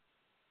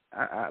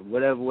 I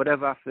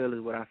whatever I feel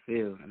is what I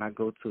feel, and I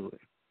go to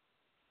it.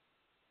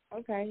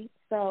 Okay,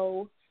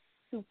 so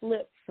to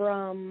flip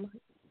from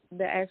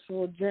the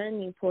actual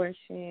journey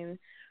portion,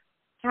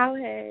 how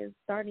has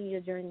starting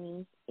your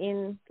journey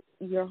in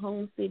your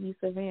home city,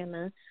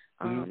 Savannah,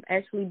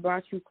 actually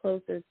brought you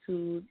closer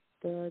to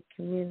the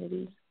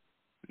community?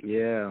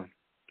 Yeah,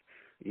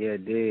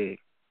 it did.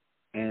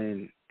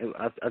 And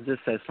I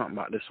just said something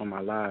about this on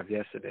my live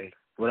yesterday,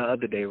 the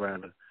other day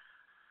rather.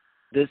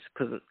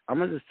 Because I'm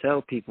going to just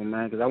tell people,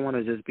 man, because I want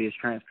to just be as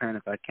transparent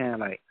as I can.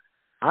 Like,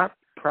 I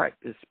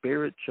practice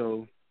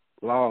spiritual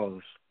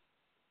laws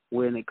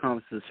when it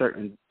comes to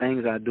certain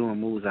things I do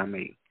and moves I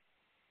make.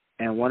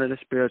 And one of the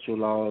spiritual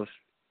laws,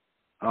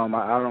 I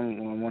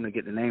don't want to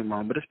get the name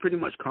wrong, but it's pretty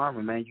much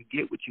karma, man. You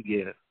get what you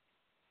give.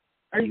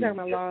 Are you talking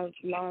about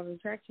law of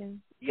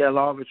attraction? Yeah,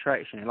 law of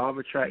attraction,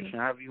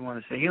 however you want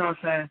to say. You know what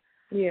I'm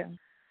saying? Yeah.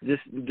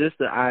 Just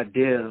the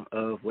idea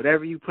of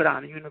whatever you put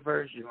out in the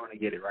universe, you're going to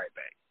get it right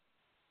back.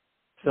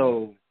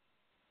 So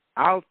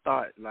I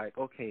thought, like,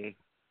 okay,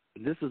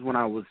 this is when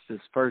I was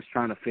just first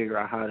trying to figure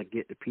out how to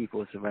get the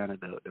people of Savannah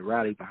to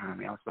rally behind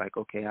me. I was like,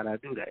 okay, how do I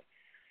do that?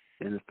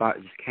 And the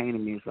thought just came to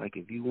me. It's like,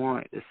 if you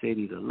want the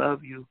city to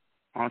love you,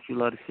 why don't you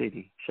love the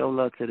city? Show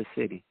love to the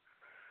city.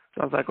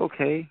 So I was like,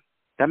 okay,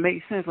 that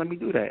makes sense. Let me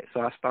do that.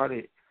 So I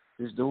started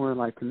just doing,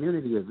 like,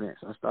 community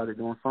events. I started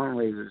doing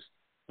fundraisers,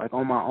 like,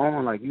 on my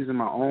own, like, using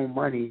my own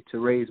money to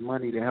raise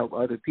money to help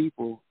other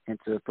people and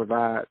to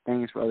provide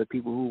things for other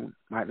people who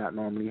might not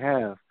normally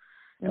have.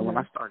 And when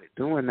I started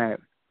doing that,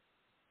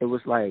 it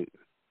was like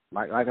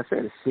I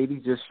said, the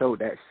city just showed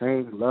that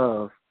same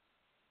love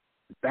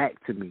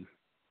back to me.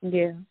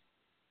 Yeah.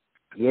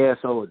 Yeah,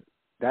 so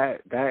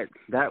that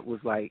was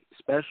like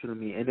special to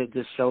me, and it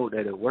just showed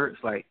that it works.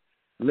 Like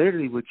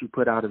literally, what you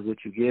put out is what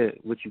you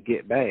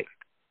get back.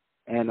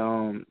 And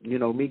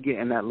me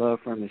getting that love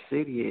from the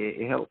city,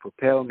 it helped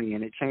propel me,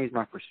 and it changed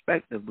my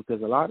perspective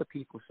because a lot of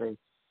people say,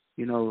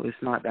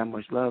 it's not that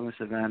much love in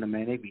Savannah,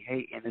 man. They be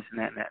hating this and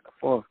that and that and the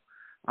fourth.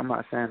 I'm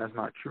not saying that's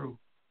not true,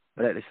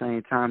 but at the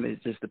same time,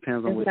 it just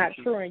depends on what. It's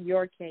not true in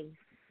your case.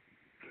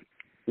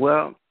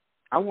 Well,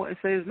 I wouldn't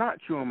say it's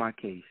not true in my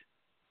case.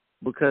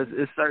 Because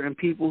it's certain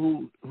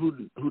people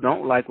who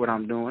don't like what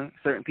I'm doing.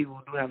 Certain people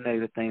who do have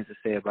negative things to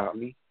say about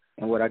me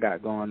and what I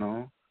got going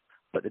on.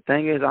 But the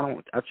thing is,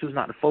 I choose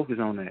not to focus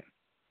on that.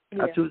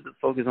 Yeah. I choose to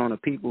focus on the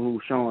people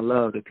who showing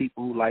love, the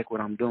people who like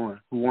what I'm doing,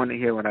 who want to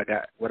hear what I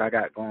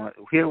got going,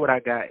 hear what I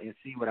got and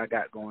see what I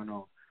got going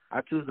on. I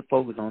choose to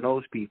focus on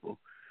those people.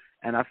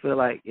 And I feel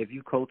like if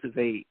you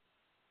cultivate,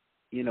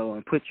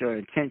 and put your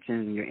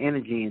intentions and your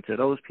energy into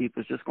those people,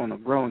 it's just going to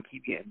grow and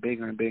keep getting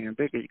bigger and bigger and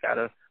bigger. You got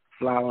to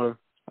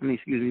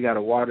you got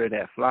to water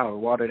that flower,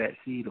 water that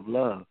seed of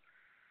love.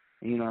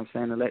 You know what I'm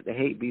saying? To let the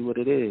hate be what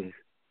it is.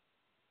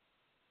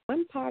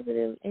 One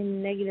positive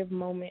and negative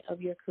moment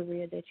of your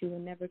career that you will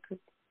never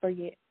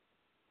forget?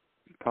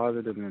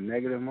 positive and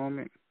negative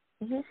moment.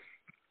 Mhm.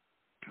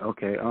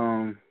 Okay.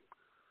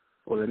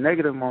 Well, the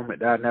negative moment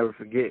that I never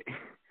forget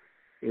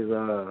is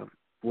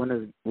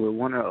with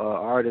one of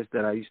artists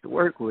that I used to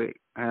work with.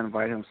 I had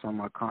invited him to some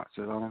of my concerts.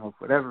 I don't know,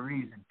 for whatever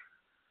reason,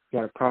 he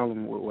had a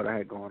problem with what I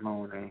had going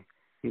on, and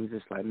he was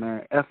just like,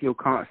 "Man, F your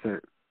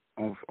concert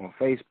on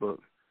Facebook."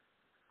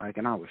 Like,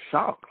 and I was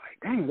shocked. Like,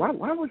 dang, why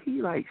would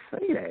he like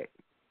say that?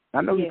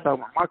 I know he was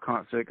talking about my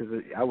concert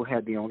because I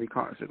had the only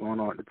concert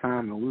going on at the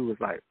time, and we was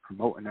like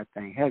promoting that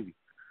thing heavy.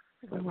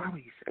 Like, why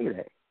would he say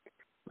that?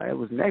 Like, it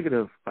was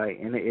negative. Like,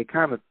 and it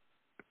kind of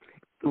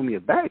threw me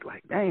aback.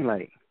 Like, dang,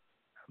 like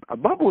I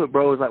bubble with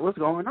bros. Like, what's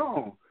going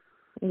on?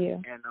 Yeah.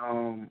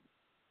 And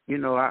you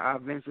know,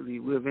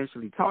 we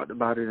eventually talked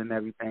about it and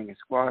everything and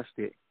squashed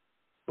it.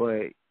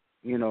 But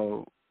you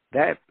know,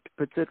 that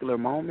particular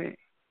moment,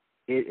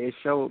 it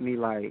showed me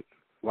like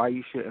why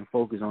you shouldn't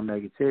focus on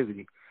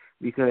negativity,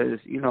 because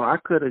you know I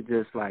could have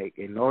just like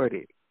ignored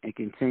it and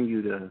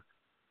continued to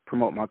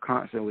promote my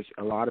concert, which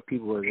a lot of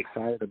people were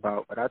excited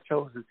about. But I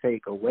chose to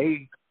take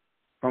away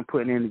from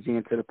putting energy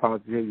into the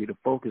positivity to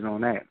focus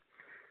on that.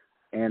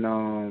 And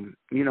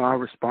you know, I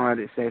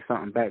responded, said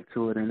something back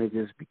to it, and it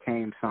just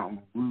became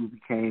something. We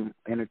became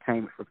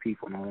entertainment for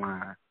people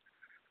online.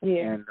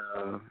 Yeah. And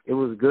it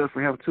was good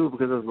for him too,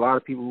 because there was a lot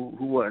of people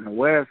who wasn't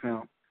aware of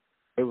him.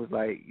 It was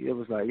like,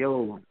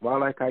 yo, well, I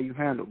like how you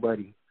handle,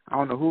 buddy. I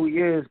don't know who he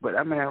is, but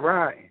that man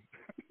riding.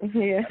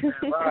 Yeah.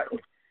 That man riding.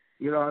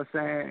 You know what I'm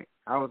saying?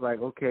 I was like,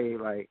 okay,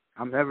 like,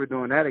 I'm never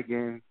doing that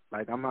again.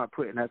 Like, I'm not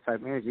putting that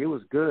type of energy. It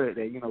was good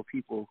that, you know,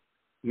 people,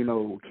 you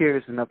know, were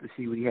curious enough to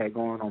see what he had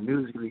going on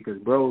musically, because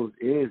Bros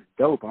is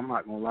dope. I'm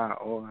not going to lie,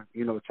 or,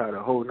 you know, try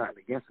to hold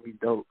nothing against him. He's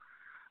dope.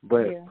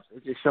 But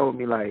it just showed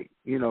me, like,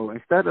 you know,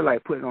 instead of,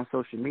 like, putting on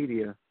social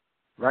media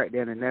right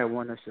then and there,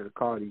 one that should have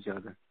called each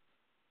other.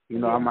 You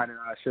know,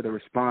 I should have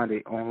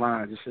responded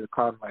online. Just should have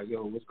called him like,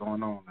 yo, what's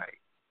going on?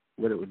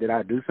 Like, did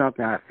I do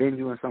something? I offend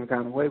you in some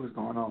kind of way? What's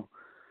going on?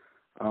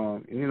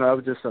 You know, it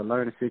was just a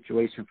learning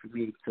situation for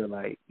me to,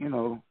 like, you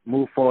know,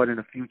 move forward in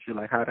the future,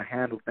 like how to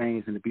handle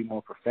things and to be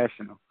more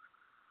professional.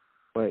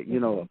 But, you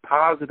know, a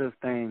positive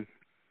thing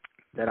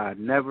that I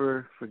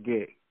never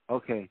forget.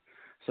 Okay,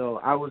 so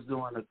I was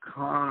doing a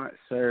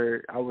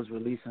concert. I was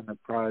releasing a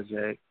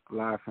project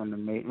live from the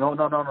main. No.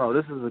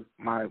 This is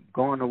my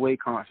going away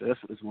concert.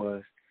 That's what this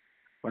was.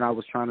 When I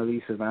was trying to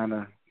leave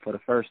Savannah for the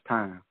first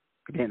time.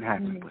 It didn't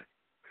happen, but,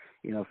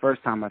 you know,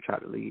 first time I tried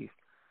to leave.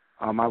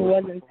 It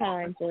wasn't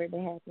time for it to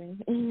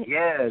happen.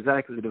 Yeah,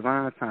 exactly.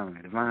 Divine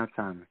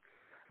timing.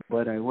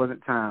 But it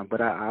wasn't time.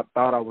 But I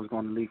thought I was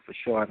going to leave for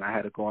sure, and I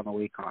had a going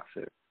away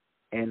concert.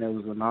 And there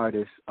was an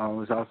artist, it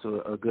was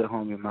also a good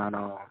homie of mine,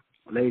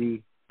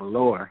 Lady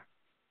Valor,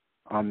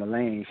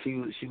 Mullane.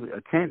 She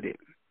attended,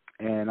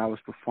 and I was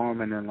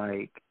performing, and,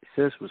 like,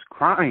 sis was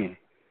crying.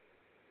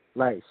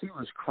 Like, she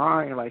was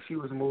crying, like, she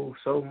was moved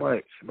so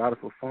much by the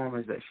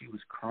performance that she was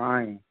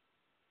crying.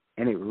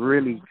 And it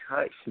really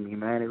touched me,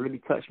 man. It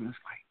really touched me. It's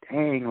like,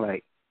 dang,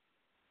 like,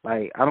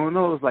 I don't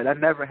know. It was like, that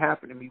never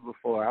happened to me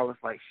before. I was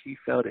like, she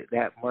felt it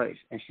that much,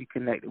 and she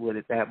connected with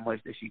it that much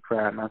that she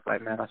cried. And I was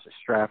like, man, I should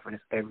strive for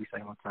this every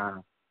single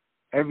time.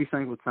 Every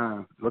single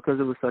time. Because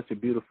it was such a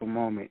beautiful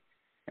moment.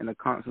 And the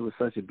concert was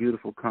such a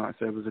beautiful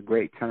concert. It was a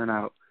great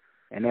turnout.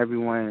 And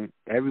everyone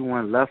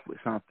left with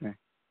something.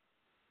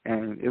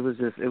 And it was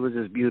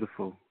just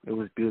beautiful. It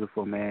was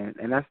beautiful, man.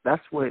 And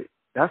that's what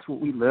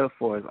we live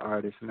for as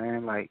artists,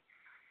 man. Like,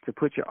 to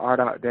put your art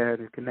out there,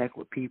 to connect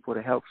with people,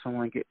 to help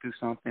someone get through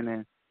something,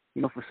 and,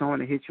 you know, for someone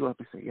to hit you up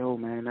and say, yo,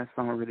 man, that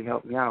song really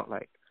helped me out.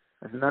 Like,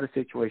 that's another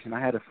situation. I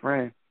had a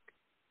friend,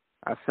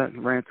 I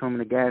ran to him in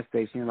the gas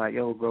station, like,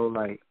 yo, bro,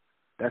 like,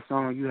 that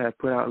song you had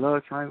put out,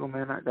 Love Triangle,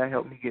 man, that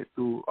helped me get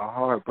through a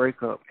hard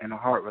breakup and a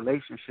hard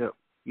relationship,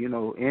 you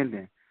know,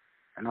 ending.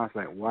 And I was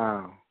like,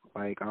 wow.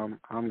 Like, I'm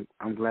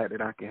glad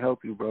that I can help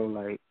you, bro.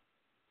 Like,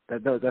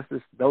 those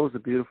are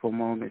beautiful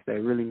moments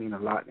that really mean a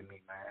lot to me,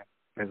 man.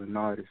 As an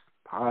artist,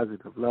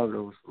 positive, love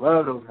those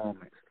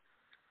moments.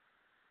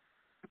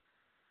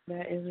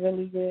 That is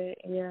really good.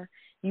 Yeah,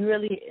 you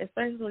really,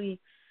 especially,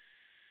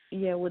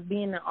 with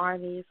being an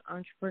artist,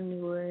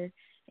 entrepreneur,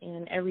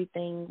 and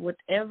everything,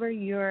 whatever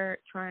you're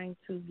trying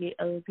to get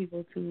other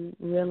people to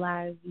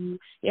realize, you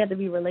have to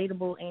be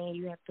relatable, and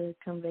you have to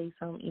convey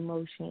some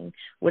emotion.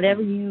 Whether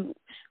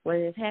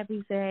it's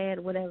happy, sad,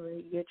 whatever,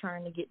 you're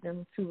trying to get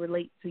them to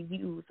relate to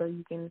you so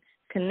you can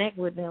connect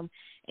with them.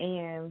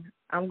 And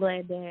I'm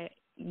glad that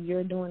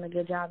you're doing a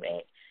good job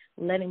at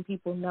letting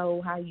people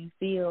know how you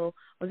feel,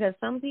 because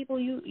some people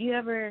you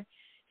ever,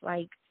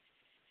 like,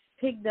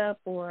 picked up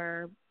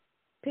a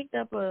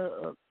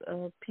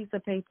piece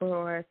of paper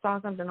or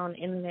saw something on the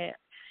internet,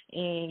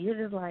 and you're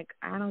just like,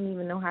 I don't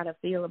even know how to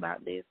feel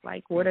about this.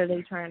 Like, what are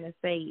they trying to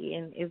say?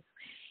 And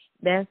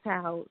that's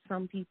how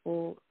some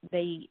people,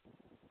 it's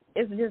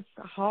just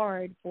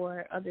hard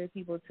for other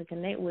people to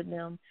connect with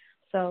them.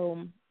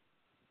 So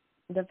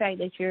the fact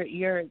that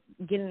you're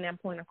getting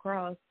that point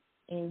across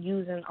and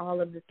using all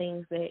of the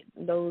things that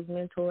those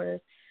mentors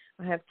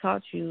have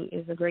taught you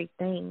is a great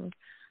thing.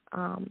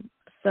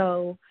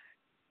 So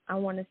I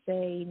want to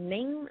say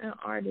name an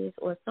artist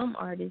or some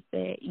artists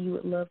that you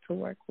would love to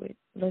work with.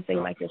 Let's say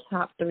like your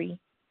top 3.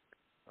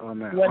 Oh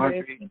man, whether Andre,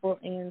 it's people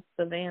in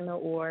Savannah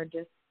or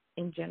just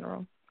in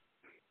general.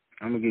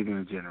 I'm gonna give you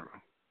in general.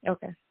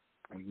 Okay.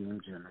 I'm gonna give you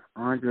in general.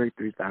 Andre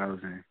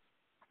 3000,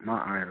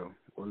 my idol,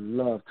 would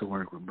love to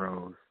work with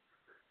bros.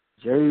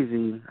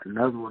 Jay-Z,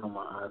 another one of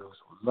my idols,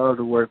 would love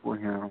to work with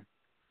him.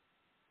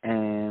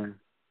 And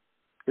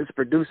this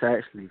producer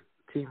actually,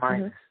 T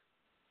Minus.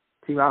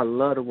 I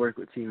love to work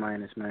with T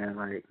Minus, man.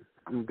 Like,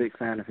 I'm a big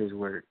fan of his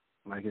work.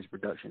 Like, his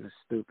production is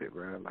stupid,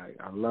 bro. Like,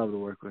 I love to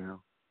work with him.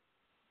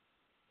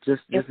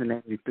 Just to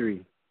name you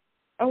 3.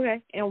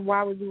 Okay. And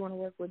why would you want to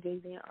work with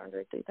Jay-Z and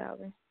Andre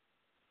 3000?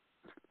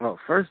 Well,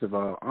 first of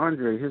all,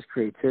 Andre, his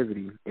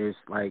creativity is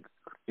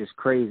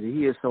crazy.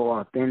 He is so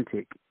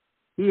authentic.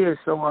 He is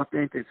so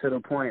authentic to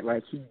the point,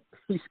 like, he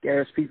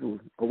scares people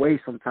away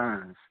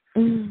sometimes.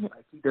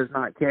 Like, he does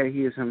not care.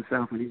 He is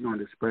himself, and he's going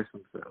to express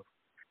himself.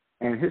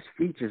 And his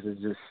features are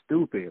just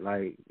stupid.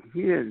 Like,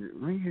 he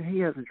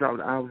hasn't dropped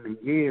an album in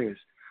years,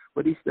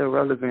 but he's still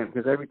relevant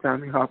because every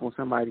time he hop on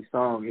somebody's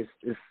song,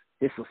 it's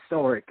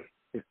historic.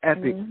 It's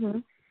epic.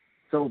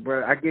 So,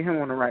 bro, I get him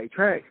on the right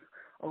track.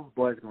 Oh,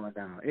 boy, it's going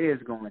down. It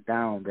is going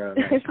down, bro.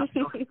 Like, I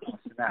know he's going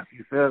to snap.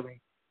 You feel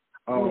me?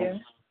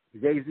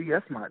 Jay-Z,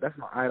 that's my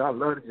idol. I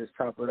love to just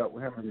chop it up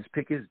with him and just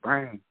pick his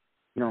brain.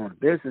 You know, on the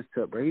business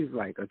tip, bro. He's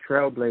like a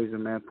trailblazer,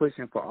 man,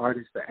 pushing for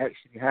artists to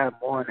actually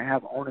have more and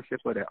have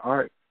ownership of their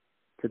art,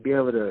 to be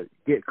able to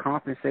get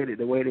compensated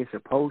the way they're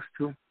supposed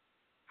to.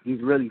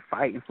 He's really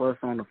fighting for us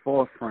on the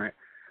forefront.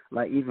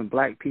 Like, even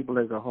black people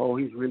as a whole,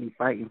 he's really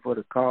fighting for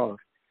the cause.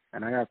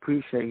 And I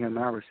appreciate him.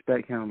 I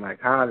respect him like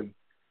highly.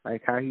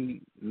 Like, how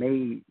he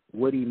made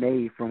what he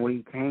made from where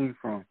he came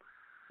from.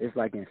 It's,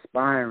 like,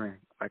 inspiring.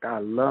 Like, I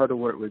love to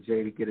work with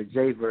Jay to get a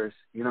J-verse.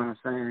 You know what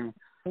I'm saying?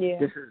 Yeah.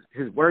 This is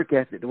his work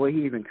ethic, the way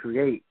he even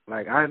create.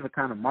 Like, I even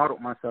kind of modeled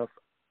myself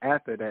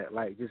after that,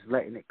 like, just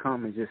letting it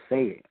come and just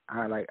say it.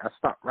 I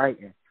stopped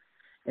writing.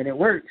 And it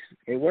works.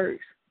 It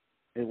works,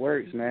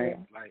 man. Yeah.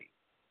 Like,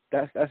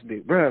 that's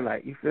big, bro.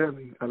 Like, you feel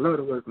me? I love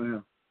to work with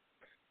him.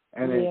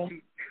 And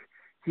then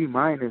T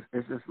Minus,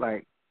 it's just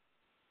like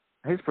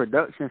his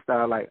production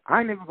style. Like,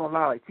 I ain't even gonna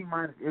lie. Like, T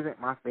Minus isn't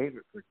my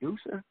favorite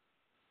producer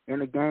in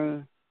the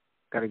game.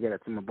 Gotta get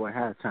it to my boy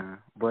Halftime.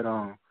 But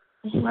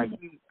like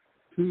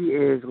he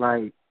is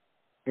like,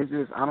 it's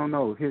just, I don't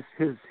know. His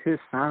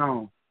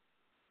sound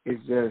is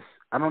just,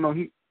 I don't know.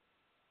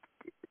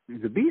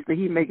 The beats that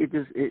he make,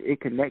 it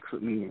connects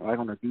with me like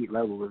on a deep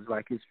level. It's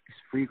like his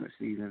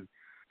frequencies and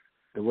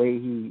the way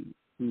he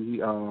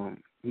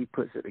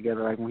puts it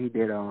together. Like when he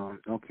did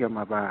 "Don't Kill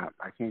My Vibe"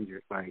 by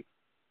Kendrick, like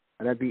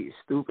that beat is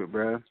stupid,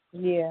 bro.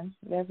 Yeah,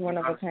 that's one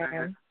of a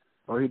kind.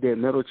 Or he did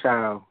 "Middle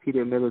Child." He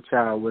did "Middle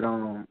Child" with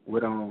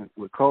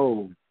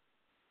Cole.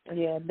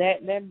 Yeah,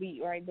 that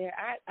beat right there.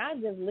 I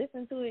just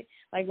listened to it.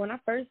 Like when I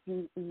first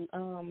listened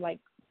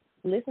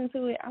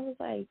to it, I was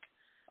like,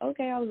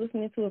 okay, I was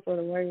listening to it for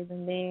the words,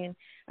 and then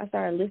I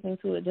started listening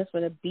to it just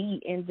for the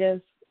beat, and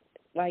just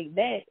like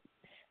that,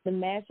 the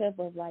mashup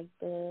of like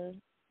the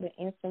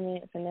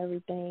instruments and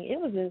everything.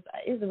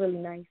 It's really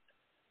nice.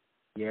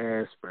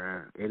 Yes,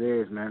 bro, it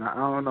is, man. I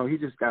don't know. He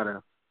just got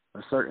a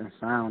certain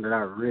sound that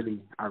I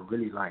really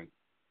like.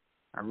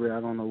 I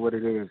don't know what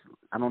it is.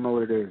 I don't know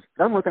what it is.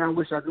 That's one thing I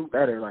wish I knew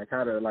better, like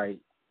how to like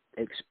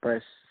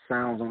express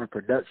sounds on a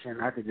production.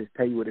 I could just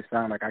tell you what it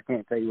sounds like. I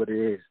can't tell you what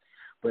it is.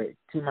 But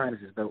T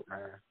Minus is dope,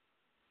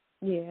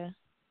 man.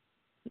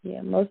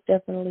 Yeah, most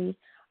definitely.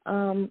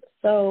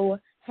 So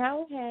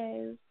how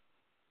has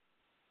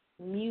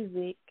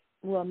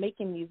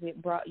making music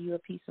brought you a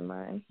peace of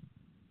mind?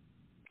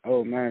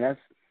 Oh man,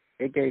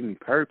 it gave me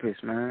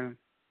purpose, man.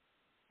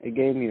 It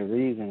gave me a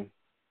reason.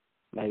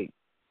 Like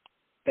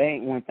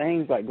when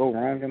things like go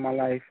wrong in my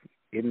life,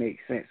 it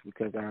makes sense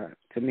because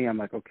to me I'm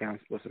like, okay, I'm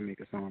supposed to make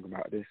a song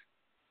about this.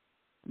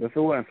 But if it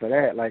wasn't for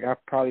that, like I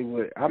probably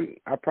would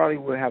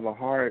have a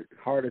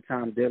harder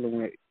time dealing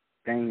with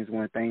things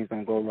when things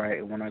don't go right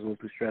and when I go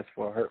through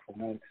stressful or hurtful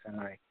moments in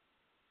life.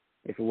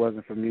 If it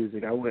wasn't for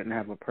music, I wouldn't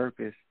have a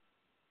purpose.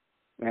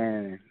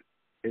 And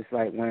it's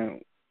like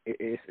when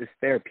it's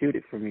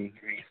therapeutic for me.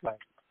 It's like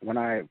when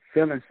I'm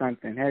feeling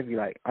something heavy,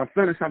 like I'm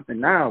feeling something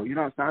now, you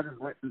know what I'm saying? I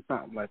just went through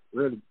something like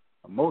really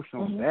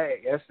emotional,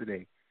 bad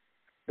yesterday.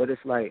 But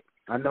it's like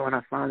I know when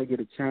I finally get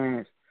a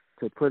chance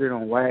to put it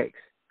on wax,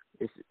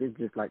 it's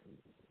just like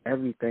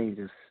everything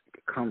just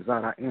comes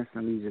out. I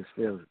instantly just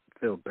feel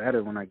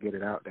better when I get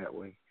it out that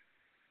way.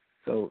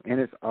 So,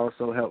 and it's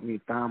also helped me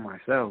find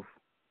myself.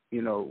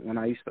 You know, when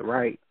I used to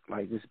write,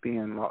 like just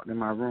being locked in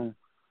my room,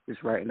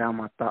 just writing down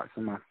my thoughts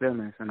and my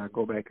feelings, and I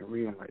go back and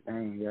read them like,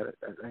 dang, yeah,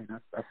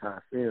 that's how I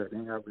feel.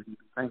 Dang, I really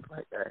think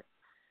like that.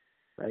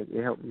 Like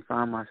it helped me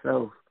find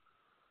myself.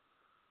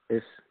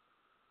 It's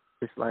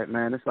like,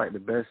 man, it's like the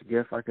best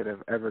gift I could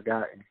have ever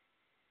gotten.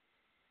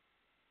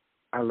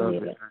 I love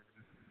it.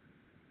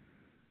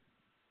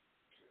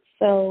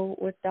 So,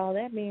 with all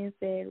that being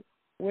said,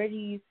 where do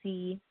you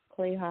see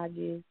Clay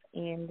Hodges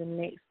in the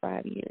next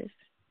 5 years?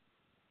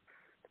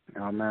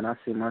 Oh, man, I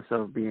see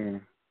myself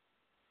being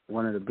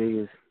one of the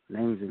biggest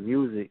names in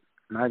music,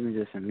 not even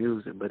just in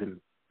music, but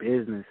in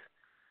business,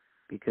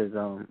 because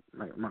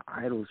like my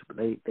idols,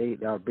 they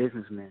are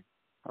businessmen.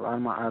 A lot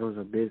of my idols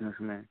are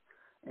businessmen,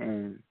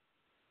 and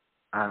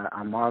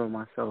I model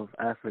myself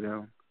after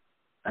them,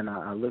 and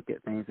I look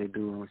at things they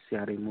do and see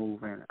how they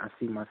move, and I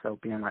see myself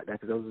being like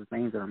that because those are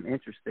things that I'm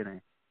interested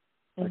in.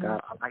 Like I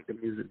like the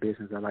music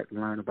business. I like to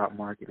learn about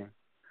marketing.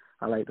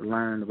 I like to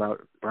learn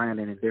about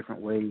branding in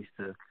different ways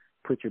to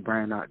put your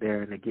brand out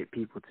there and to get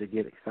people to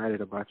get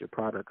excited about your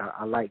product.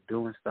 I like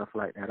doing stuff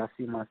like that. I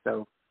see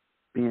myself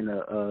being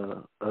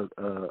a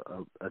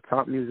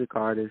top music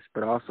artist,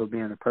 but also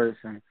being a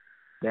person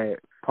that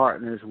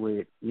partners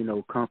with, you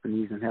know,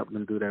 companies and help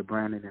them do their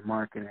branding and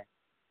marketing.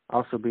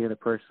 Also being a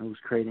person who's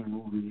creating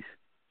movies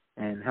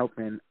and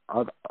helping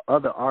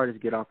other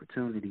artists get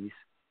opportunities,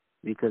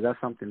 because that's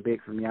something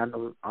big for me. I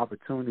know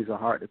opportunities are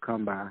hard to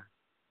come by,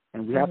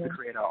 and we have to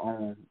create our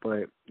own.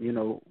 But, you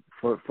know,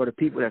 for the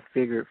people that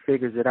figures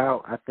it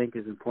out, I think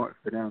it's important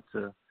for them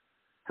to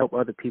help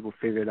other people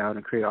figure it out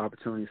and create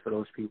opportunities for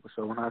those people.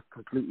 So when I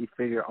completely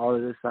figure all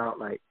of this out,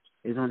 like,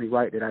 it's only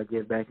right that I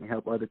give back and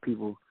help other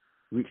people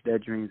reach their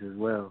dreams as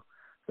well.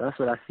 So that's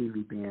what I see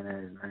me being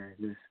as,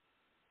 man.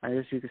 I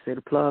guess you could say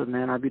the plug,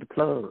 man. I'll be the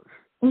plug.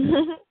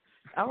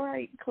 All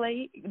right,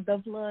 Clay, the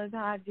Plug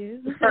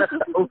Hodges.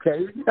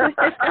 Okay.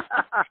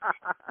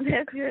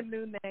 That's your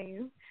new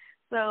name.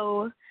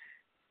 So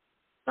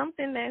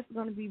something that's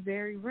going to be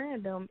very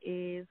random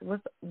is,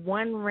 what's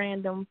one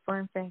random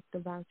fun fact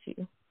about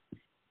you?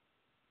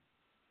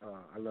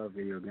 I love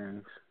video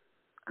games.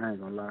 I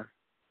ain't going to lie.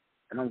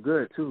 And I'm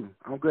good, too.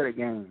 I'm good at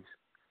games.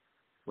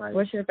 Like,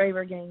 what's your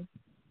favorite game?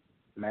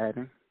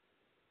 Madden.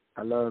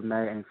 I love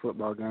Madden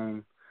football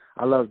game.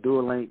 I love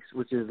Duel Links,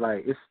 which is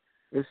like, it's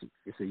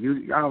a I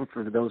don't know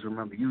for those who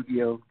remember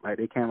Yu-Gi-Oh! Like,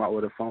 they came out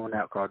with a phone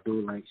app called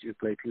Duel Links. You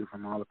play people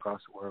from all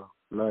across the world.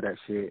 Love that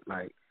shit.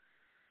 Like,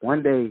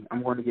 one day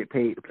I'm going to get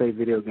paid to play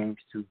video games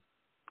too.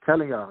 I'm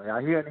telling y'all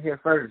hear it here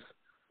first.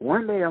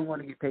 One day I'm going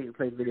to get paid to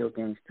play video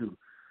games too.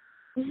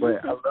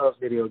 But I love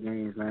video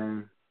games,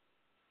 man.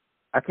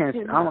 I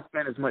don't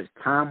spend as much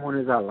time on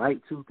it as I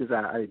like to, because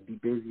I be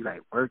busy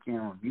like working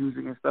on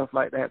music and stuff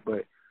like that.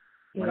 But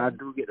when I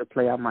do get to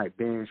play, I might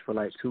binge for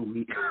like 2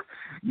 weeks.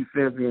 You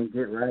feel me? And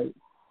get right.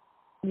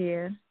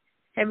 Yeah.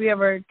 Have you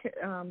ever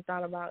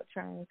thought about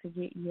trying to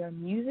get your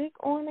music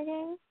on the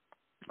game?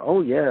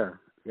 Oh yeah,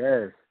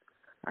 yes,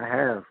 I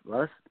have.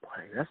 Well,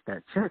 that's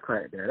that check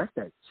right there. That's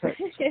that check.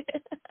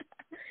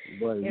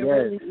 But it yes.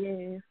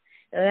 really is.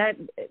 That,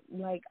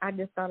 like, I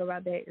just thought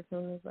about that as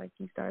soon as, like,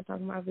 you started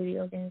talking about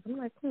video games. I'm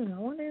like, I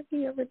wonder if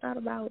he ever thought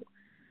about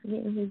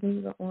getting his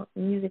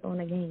music on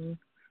a game.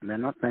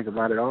 Man, I think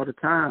about it all the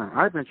time.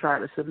 I've been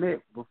trying to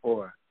submit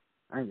before.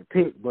 I ain't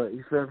picked, but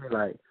you feel me?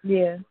 Like,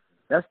 yeah,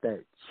 that's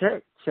that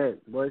check,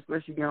 boy.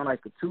 Especially getting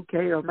like a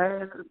 2K or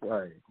man,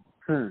 boy.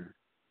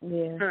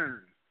 Yeah.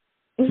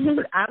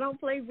 I don't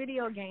play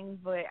video games,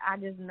 but I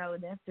just know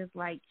that's just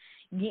like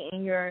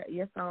getting your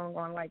song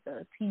on like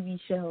a TV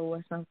show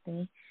or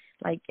something,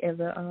 like as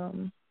a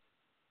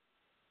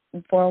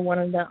for one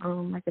of the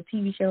like a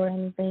TV show or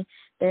anything.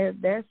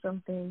 There's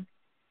something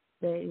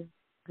that is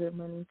good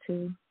money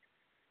too.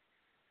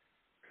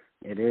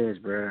 It is,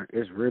 bro.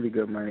 It's really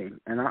good money,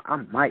 and I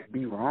might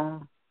be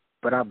wrong,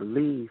 but I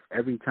believe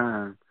every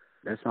time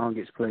that song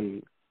gets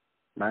played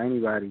by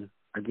anybody,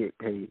 I get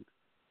paid.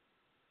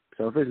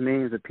 So if it's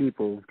millions of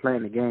people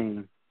playing the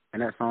game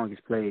and that song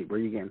gets played, bro,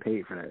 you're getting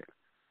paid for that.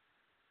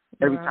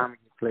 Every time it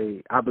gets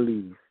played, I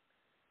believe.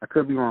 I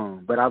could be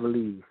wrong, but I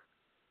believe.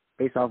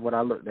 Based off what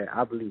I looked at,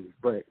 I believe.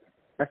 But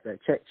that's that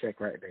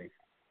check right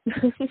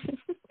there.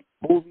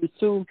 Movie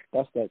too,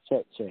 that's that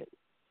check.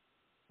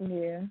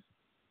 Yeah.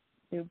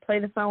 You play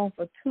the song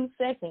for 2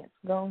 seconds.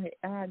 Go ahead.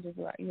 I just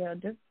like,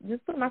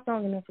 just put my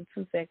song in there for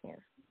 2 seconds.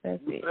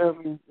 That's it.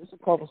 It's a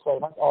couple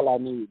seconds. That's all I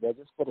need, bro.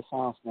 Just put a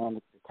sound on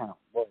the count.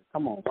 Boy,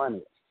 come on,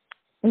 run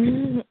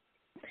it.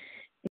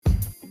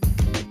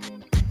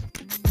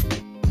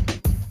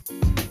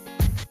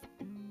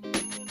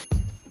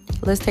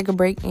 Let's take a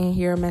break and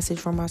hear a message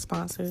from our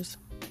sponsors.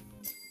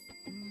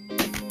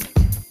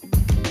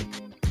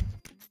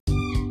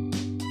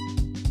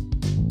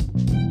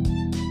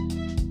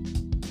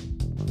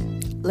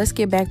 Let's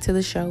get back to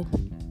the show.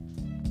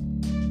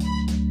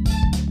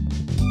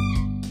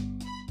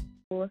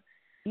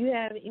 You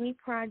have any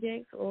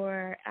projects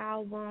or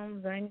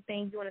albums or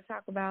anything you want to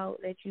talk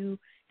about that you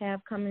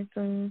have coming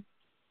soon?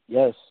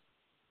 Yes.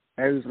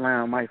 Aries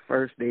Lounge, my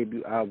first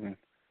debut album.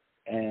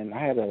 And I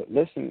had a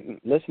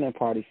listening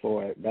party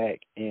for it back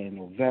in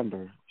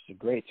November. It was a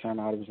great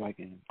turnout. It was like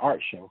an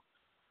art show.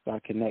 So I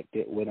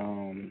connected with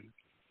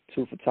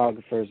 2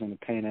 photographers and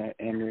a painter,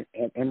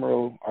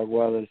 Emerald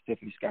Arguelles,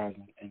 Tiffany Skies,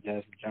 and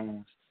Jasmine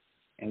Jones.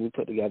 And we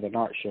put together an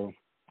art show.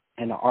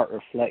 And the art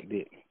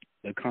reflected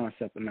the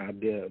concept and the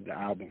idea of the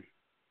album.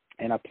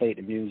 And I played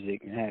the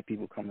music and had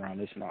people come around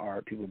listen to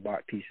art. People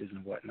bought pieces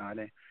and whatnot.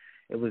 And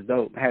it was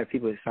dope. I had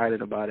people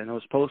excited about it. And it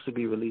was supposed to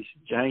be released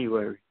in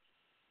January.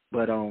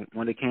 But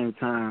when it came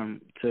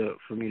time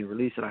for me to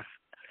release it,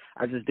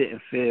 I just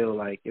didn't feel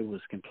like it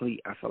was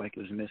complete. I felt like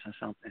it was missing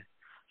something.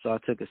 So I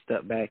took a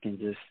step back and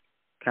just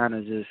kind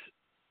of just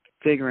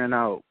figuring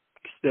out,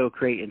 still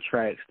creating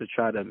tracks to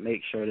try to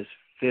make sure this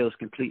feels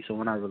complete. So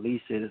when I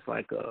release it, it's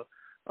like a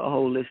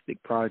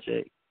holistic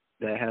project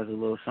that has a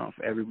little something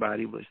for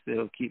everybody, but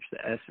still keeps the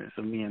essence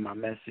of me and my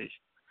message.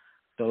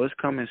 So it's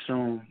coming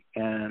soon,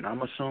 and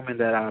I'm assuming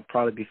that I'll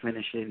probably be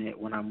finishing it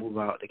when I move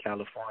out to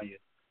California.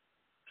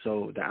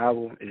 So the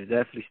album is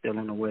definitely still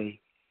on the way.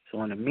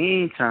 So in the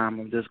meantime,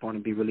 I'm just going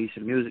to be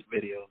releasing music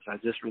videos. I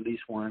just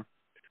released one,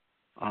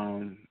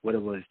 what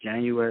it was,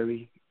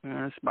 January.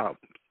 It's about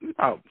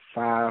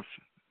 5,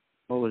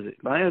 what was it?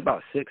 But it's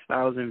about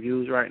 6,000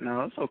 views right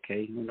now. It's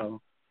okay, you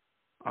know.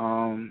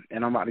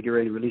 And I'm about to get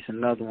ready to release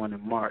another one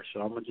in March.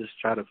 So I'm going to just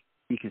try to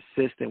be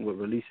consistent with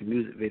releasing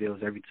music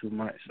videos every 2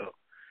 months. So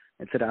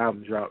until the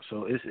album drops.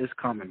 So it's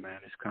coming, man.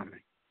 It's coming.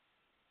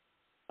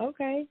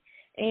 Okay.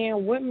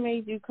 And what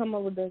made you come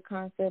up with the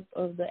concept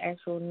of the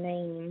actual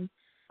name,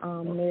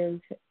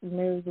 Mary's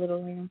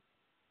Little Lamb?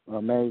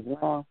 Mary's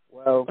Lamb?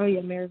 Well, oh,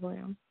 yeah, Mary's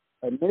Lamb.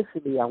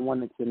 Initially, I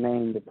wanted to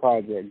name the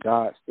project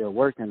God Still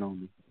Working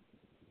on Me.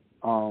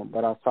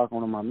 But I was talking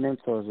to one of my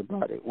mentors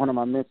about it. One of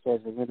my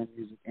mentors is in the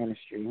music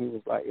industry, and he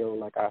was like, yo,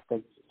 like, I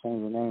think you should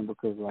change the name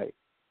because, like,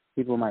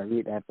 people might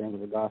read that thing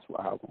as a gospel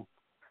album.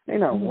 Ain't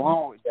nothing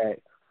wrong with that,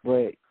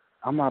 but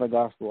I'm not a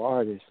gospel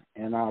artist,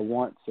 and I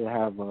want to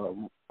have a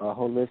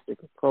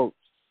holistic approach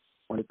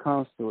when it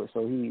comes to it.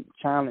 So he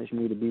challenged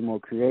me to be more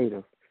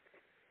creative.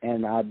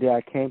 And the idea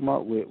I came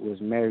up with was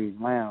Mary's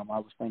Lamb. I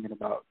was thinking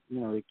about, you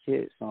know, the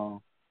kids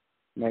song,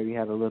 Mary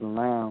Had a Little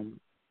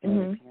Lamb, and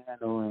the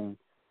piano, and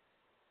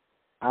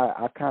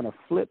I kind of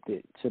flipped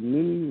it. To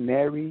me,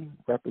 Mary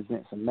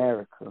represents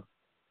America,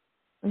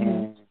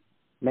 and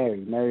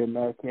Mary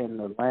America, and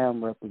the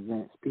lamb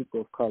represents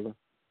people of color,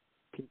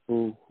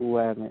 people who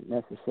haven't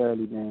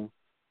necessarily been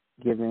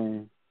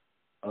given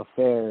a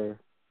fair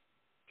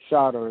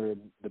shot or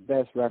the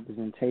best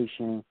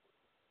representation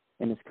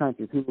in this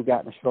country. People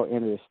got the short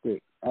end of the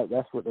stick.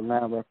 That's what the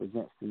lamb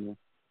represents to me.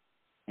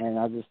 And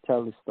I just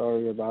tell the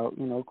story about,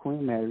 you know,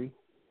 Queen Mary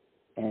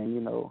and, you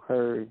know,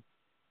 her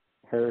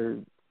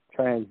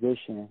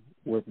transition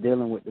with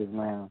dealing with this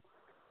lamb,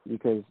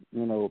 because,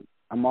 you know,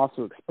 I'm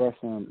also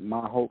expressing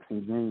my hopes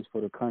and dreams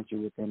for the country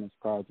within this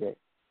project.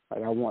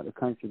 Like, I want the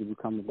country to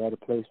become a better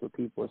place where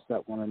people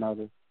accept one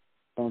another,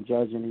 don't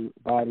judge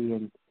anybody,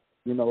 and,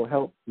 you know,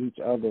 help each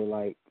other,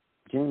 like,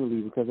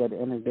 genuinely, because at the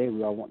end of the day,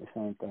 we all want the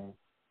same thing.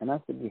 And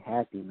that's to be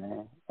happy,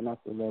 man. And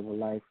that's to live a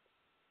life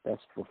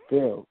that's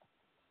fulfilled,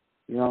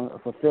 you know, a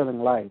fulfilling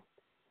life.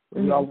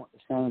 We all want the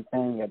same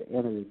thing at the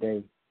end of the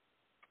day.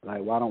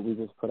 Like, why don't we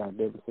just put our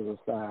differences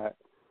aside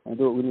and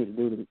do what we need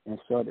to do to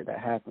ensure that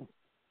happens?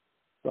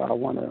 So I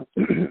want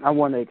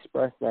to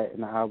express that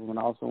in the album, and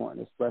I also want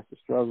to express the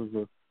struggles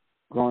of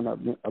growing up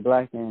a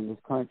black man in this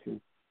country,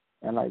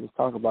 and like just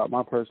talk about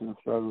my personal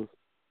struggles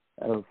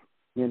of,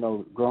 you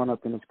know, growing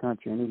up in this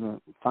country and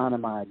even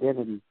finding my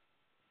identity.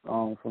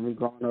 For me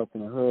growing up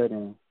in the hood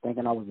and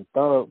thinking I was a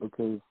thug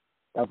because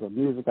that was the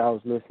music I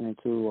was listening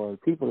to or the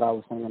people I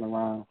was hanging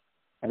around.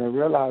 And then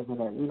realizing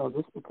that, you know,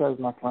 just because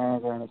my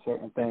friends are into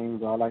certain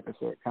things or I like a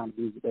certain kind of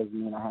music doesn't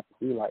mean I have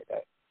to be like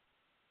that.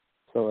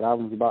 So the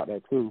album's about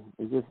that too.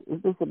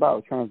 It's just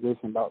about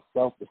transition, about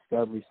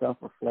self-discovery,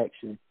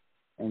 self-reflection,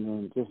 and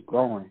then just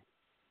growing.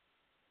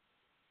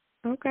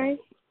 Okay.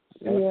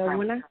 Yeah,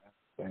 when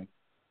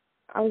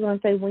I was gonna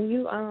say, when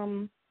you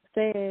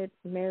said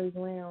Mary's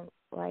Lamb,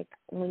 like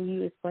when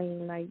you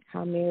explained like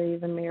how Mary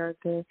is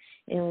America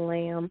and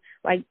lamb,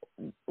 like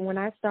when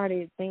I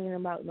started thinking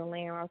about the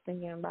lamb, I was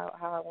thinking about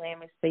how a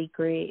lamb is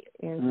sacred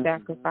and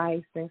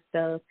sacrificed and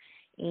stuff.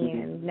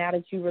 And now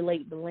that you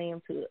relate the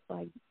lamb to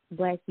like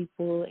black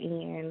people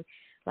and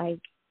like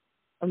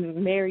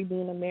Mary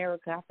being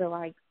America, I feel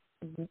like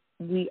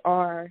we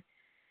are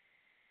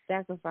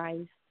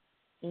sacrificed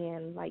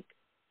and like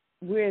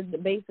we're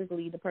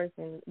basically the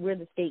person, we're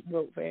the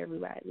scapegoat for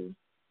everybody.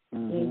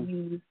 And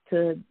used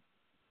to,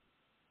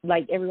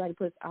 like, everybody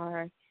puts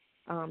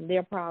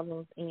their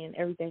problems and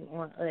everything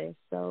on us.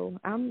 So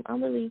I'm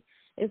really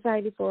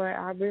excited for it.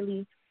 I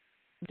really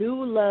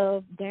do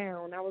love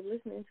Down. I was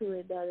listening to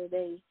it the other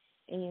day,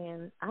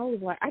 and I was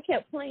like, I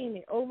kept playing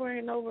it over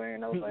and over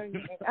and over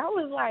again. I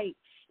was like,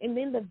 and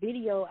then the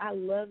video, I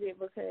love it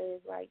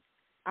because, like,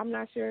 I'm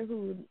not sure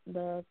who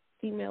the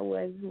female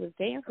was who was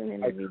dancing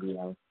in the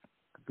video.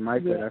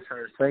 Micah, that's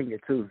her singing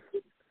too.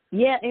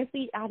 Yeah, and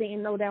see, I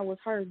didn't know that was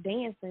her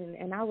dancing,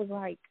 and I was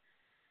like,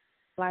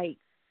 it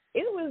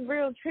was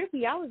real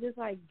trippy. I was just,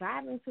 like,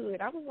 vibing to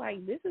it. I was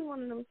like, this is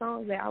one of them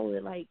songs that I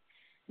would, like,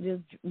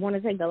 just want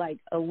to take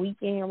a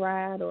weekend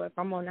ride, or if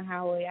I'm on the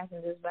highway, I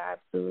can just vibe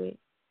to it.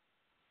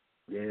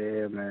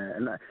 Yeah,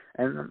 man,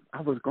 and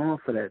I was going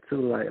for that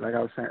too. Like I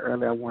was saying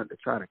earlier, I wanted to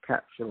try to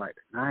capture like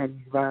the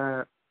 '90s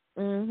vibe.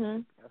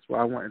 That's why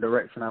I went the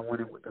direction I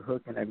went in with the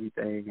hook and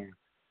everything, and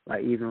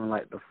like even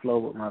like the flow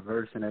with my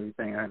verse and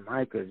everything. And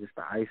Micah is just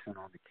the icing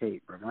on the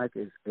cake, bro.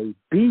 Micah is a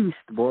beast,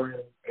 boy.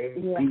 A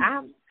beast.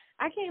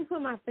 I can't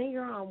put my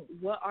finger on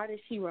what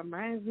artist she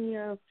reminds me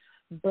of,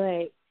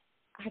 but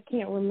I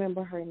can't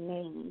remember her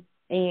name.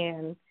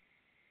 And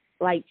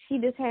like she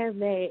just has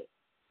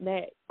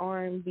that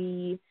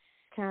R&B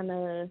kind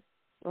of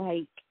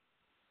like,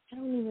 I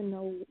don't even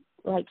know,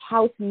 like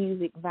house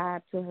music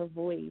vibe to her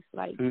voice.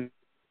 Like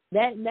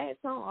that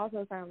song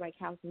also sounds like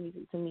house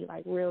music to me,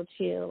 like real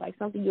chill, like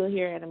something you'll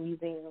hear at a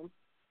museum.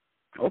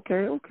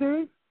 Okay.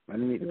 I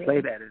need to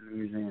play that in the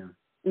museum.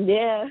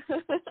 Yeah.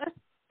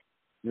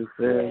 You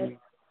feel me?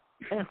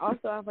 And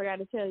also, I forgot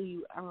to tell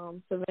you,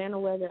 Savannah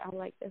Weather, I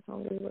like that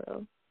song as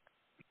well.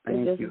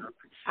 Thank you.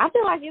 I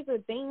feel like it's a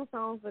theme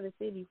song for the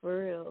city,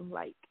 for real.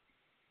 Like,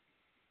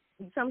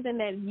 something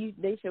that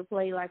they should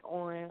play, like,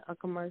 on a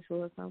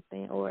commercial or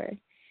something, or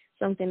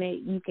something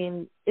that you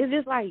can, it's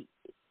just like,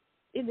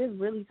 it just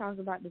really talks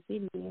about the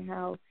city and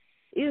how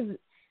it's,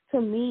 to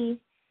me,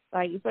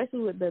 like,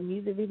 especially with the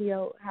music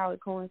video, how it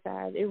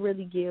coincides, it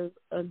really gives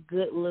a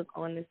good look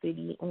on the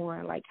city,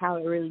 on, like, how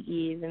it really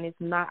is. And it's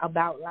not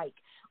about, like,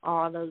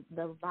 all the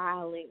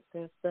violence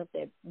and stuff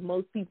that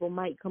most people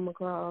might come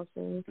across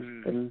and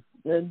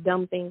the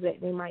dumb things that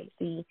they might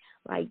see.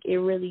 Like, it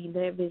really,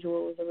 that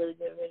visual was a really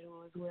good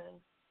visual as well.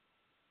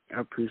 I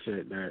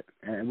appreciate that.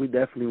 And we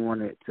definitely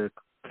wanted to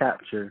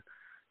capture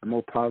the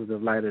more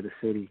positive light of the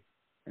city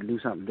and do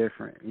something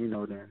different, you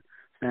know, than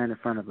stand in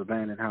front of an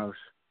abandoned house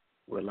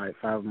with like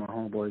 5 of my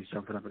homeboys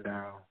jumping up and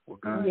down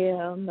with guns.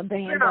 Yeah, the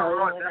band.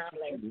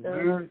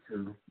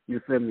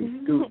 You feel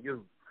me? Do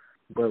you.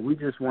 But we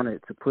just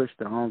wanted to push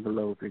the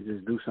envelope and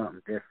just do something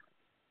different.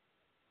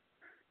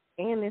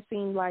 And it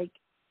seemed like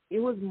it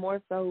was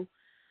more so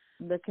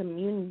the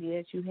community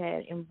that you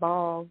had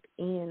involved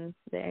in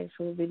the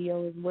actual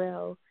video as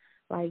well,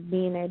 like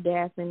being at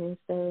Daffin and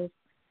stuff,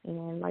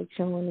 and like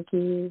showing the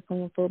kids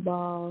playing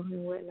football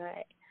and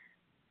whatnot.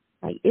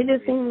 Like, it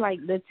just seemed like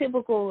the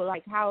typical,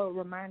 like, how it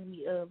reminded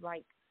me of,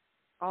 like,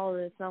 all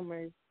the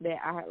summers that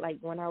I, like,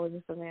 when I was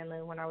in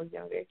Savannah, when I was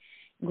younger,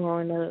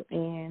 growing up,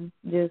 and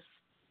just,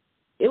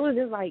 it was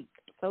just, like,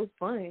 so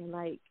fun.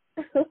 Like,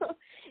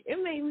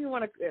 it made me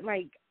want to,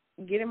 like,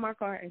 get in my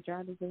car and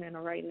drive to Savannah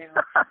right now.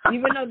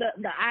 Even though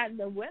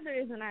the weather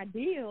isn't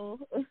ideal,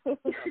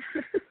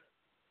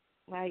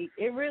 like,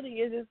 it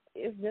really is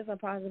it's just a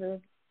positive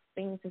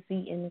thing to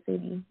see in the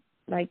city,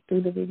 like,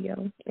 through the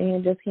video,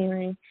 and just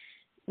hearing,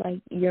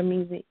 like, your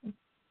music.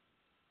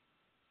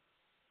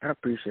 I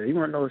appreciate it. You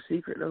want to know a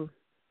secret, though?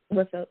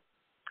 What's up?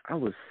 I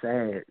was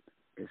sad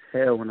as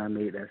hell when I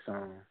made that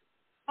song.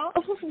 Oh,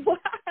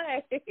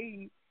 why?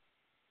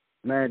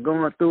 Man,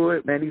 going through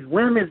it, man, these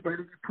women, bro,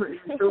 they putting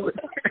me through it.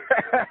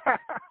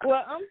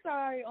 Well, I'm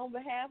sorry on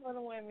behalf of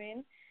the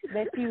women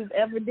that you've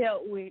ever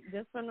dealt with,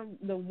 just from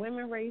the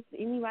women race,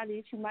 anybody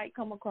that you might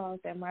come across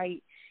that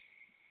might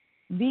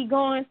be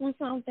going through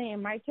something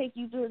and might take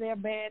you through their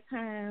bad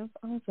times.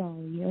 I'm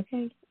sorry,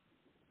 okay?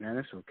 Man,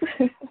 that's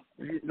okay.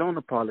 Don't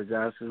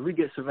apologize, because we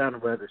get Savannah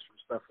Weathers from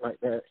stuff like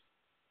that.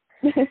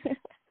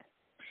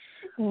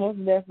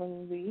 Most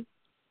definitely.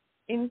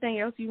 Anything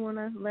else you want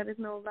to let us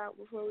know about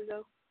before we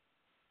go?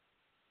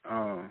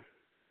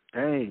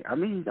 Hey, I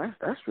mean,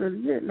 that's really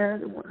it,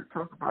 man. I want to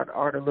talk about the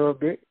art a little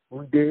bit.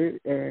 We did,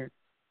 and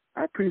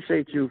I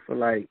appreciate you for,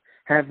 like,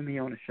 having me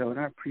on the show, and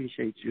I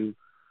appreciate you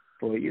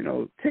for, you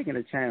know, taking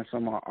a chance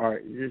on my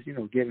art, and just, you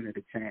know, giving it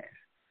a chance,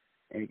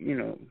 and, you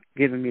know,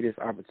 giving me this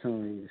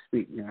opportunity to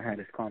speak, you know, have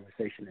this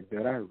conversation and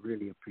build. I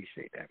really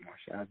appreciate that,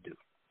 Marsha.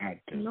 I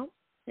do. No,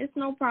 it's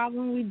no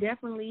problem. We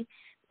definitely,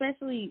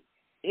 especially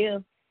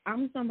if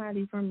I'm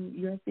somebody from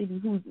your city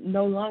who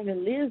no longer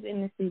lives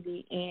in the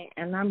city,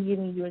 and I'm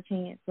giving you a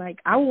chance. Like,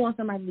 I would want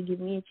somebody to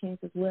give me a chance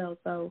as well.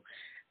 So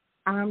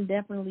I'm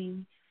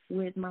definitely,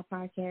 with my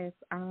podcast,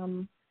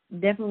 I'm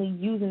definitely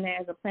using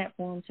that as a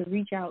platform to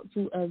reach out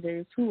to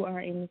others who are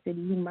in the city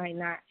who might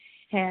not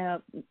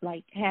have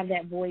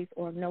that voice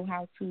or know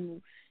how to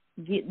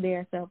get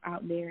their self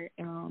out there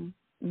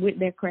with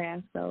their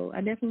craft. So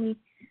I definitely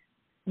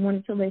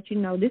wanted to let you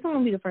know this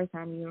won't be the first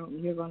time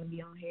you're going to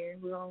be on here.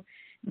 We're going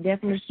to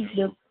definitely keep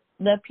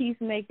the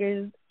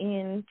peacemakers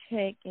in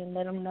check and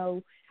let them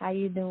know how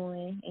you're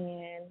doing,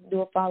 and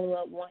do a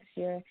follow-up once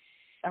your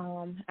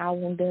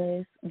album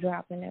does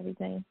drop and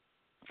everything.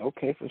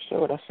 Okay, for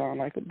sure. That sounds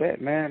like a bet,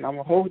 man. I'm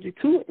going to hold you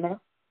to it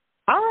now.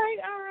 All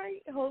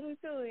right. Hold me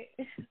to it.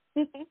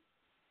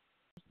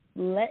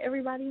 Let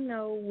everybody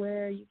know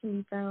where you can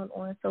be found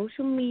on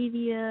social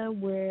media,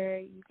 where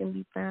you can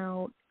be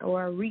found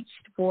or reached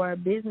for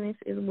business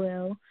as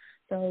well.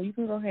 So you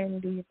can go ahead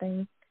and do your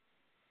thing.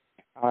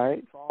 All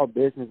right. For all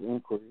business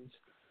inquiries,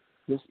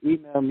 just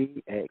email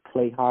me at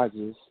Clay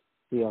Hodges,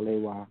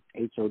 ClayHodges,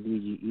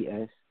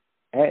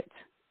 at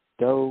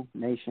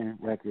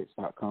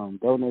donationrecords.com.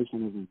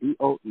 Donation is in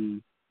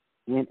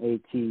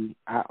DOENATION,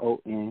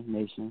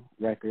 Nation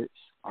Records,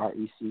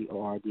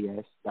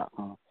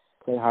 RECORDS.com.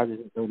 Clay Hodges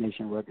at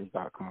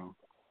donationrecords.com.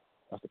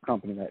 That's the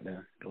company right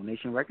there.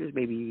 Donation Records,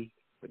 baby.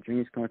 But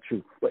dreams come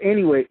true. But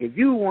anyway, if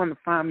you want to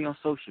find me on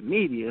social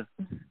media,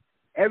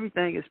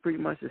 everything is pretty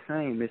much the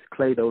same. It's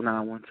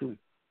Claydo912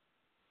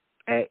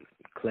 at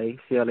Clay,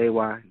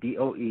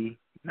 ClayDoe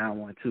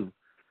 912.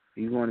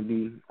 If you want to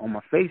be on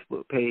my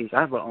Facebook page,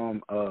 I have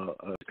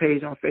a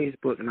page on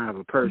Facebook, and I have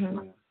a personal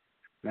one.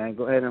 Man,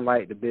 go ahead and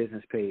like the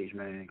business page,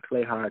 man.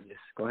 Clay Hodges.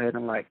 Go ahead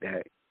and like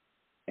that.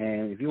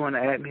 And if you want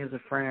to add me as a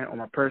friend on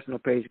my personal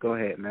page, go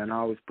ahead, man. I'm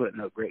always putting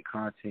up great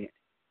content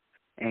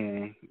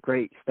and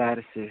great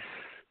statuses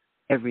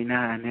every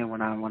now and then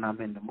when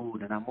I'm in the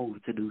mood, and I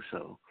move to do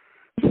so.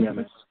 Yeah,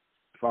 man.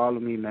 Follow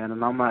me, man.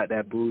 And I'm not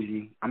that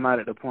bougie. I'm not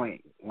at the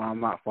point where I'm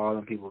not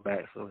following people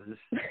back. So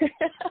just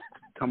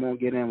come on,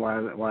 get in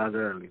while it's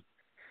early.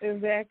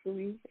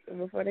 Exactly.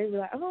 Before they be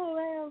like, oh,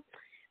 well,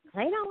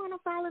 they don't want to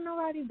follow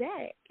nobody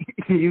back.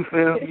 You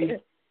feel me?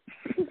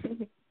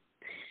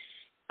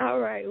 All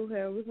right,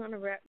 well, we're going to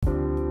wrap.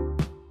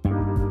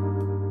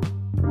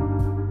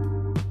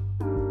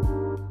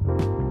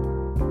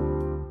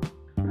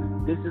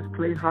 This is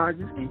Clay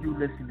Hodges, and you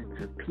listening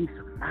to Peace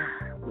of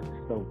Mind with the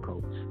Soul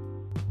Coach.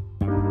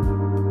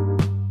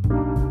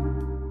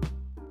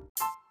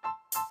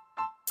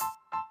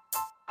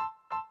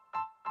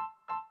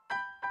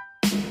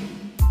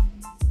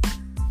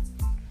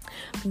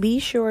 Be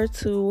sure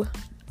to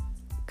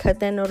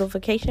cut that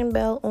notification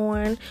bell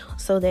on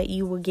so that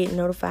you will get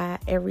notified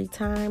every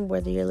time,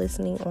 whether you're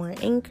listening on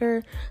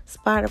Anchor,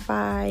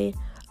 Spotify,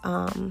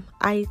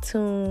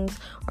 iTunes,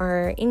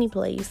 or any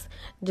place.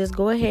 Just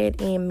go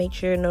ahead and make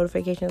sure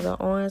notifications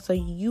are on so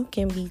you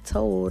can be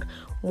told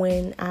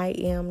when I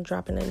am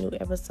dropping a new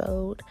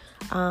episode.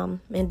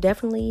 And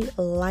definitely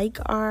like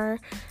our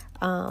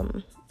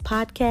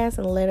podcast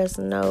and let us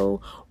know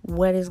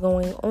what is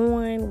going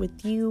on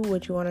with you,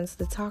 what you want us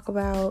to talk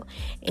about,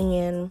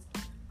 and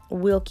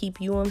we'll keep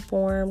you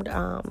informed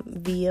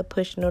via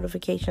push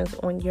notifications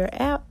on your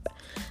app.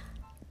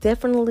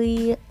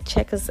 Definitely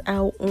check us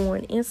out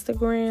on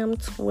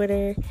Instagram,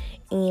 Twitter,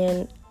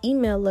 and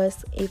email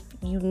us if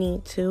you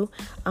need to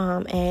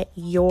at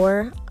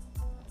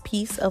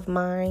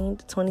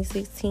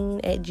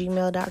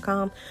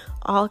yourpeaceofmind2016@gmail.com.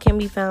 All can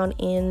be found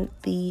in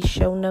the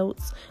show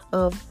notes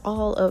of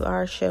all of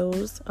our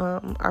shows,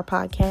 our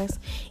podcast,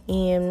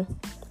 and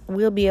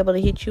we'll be able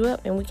to hit you up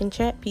and we can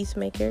chat,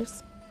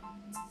 peacemakers.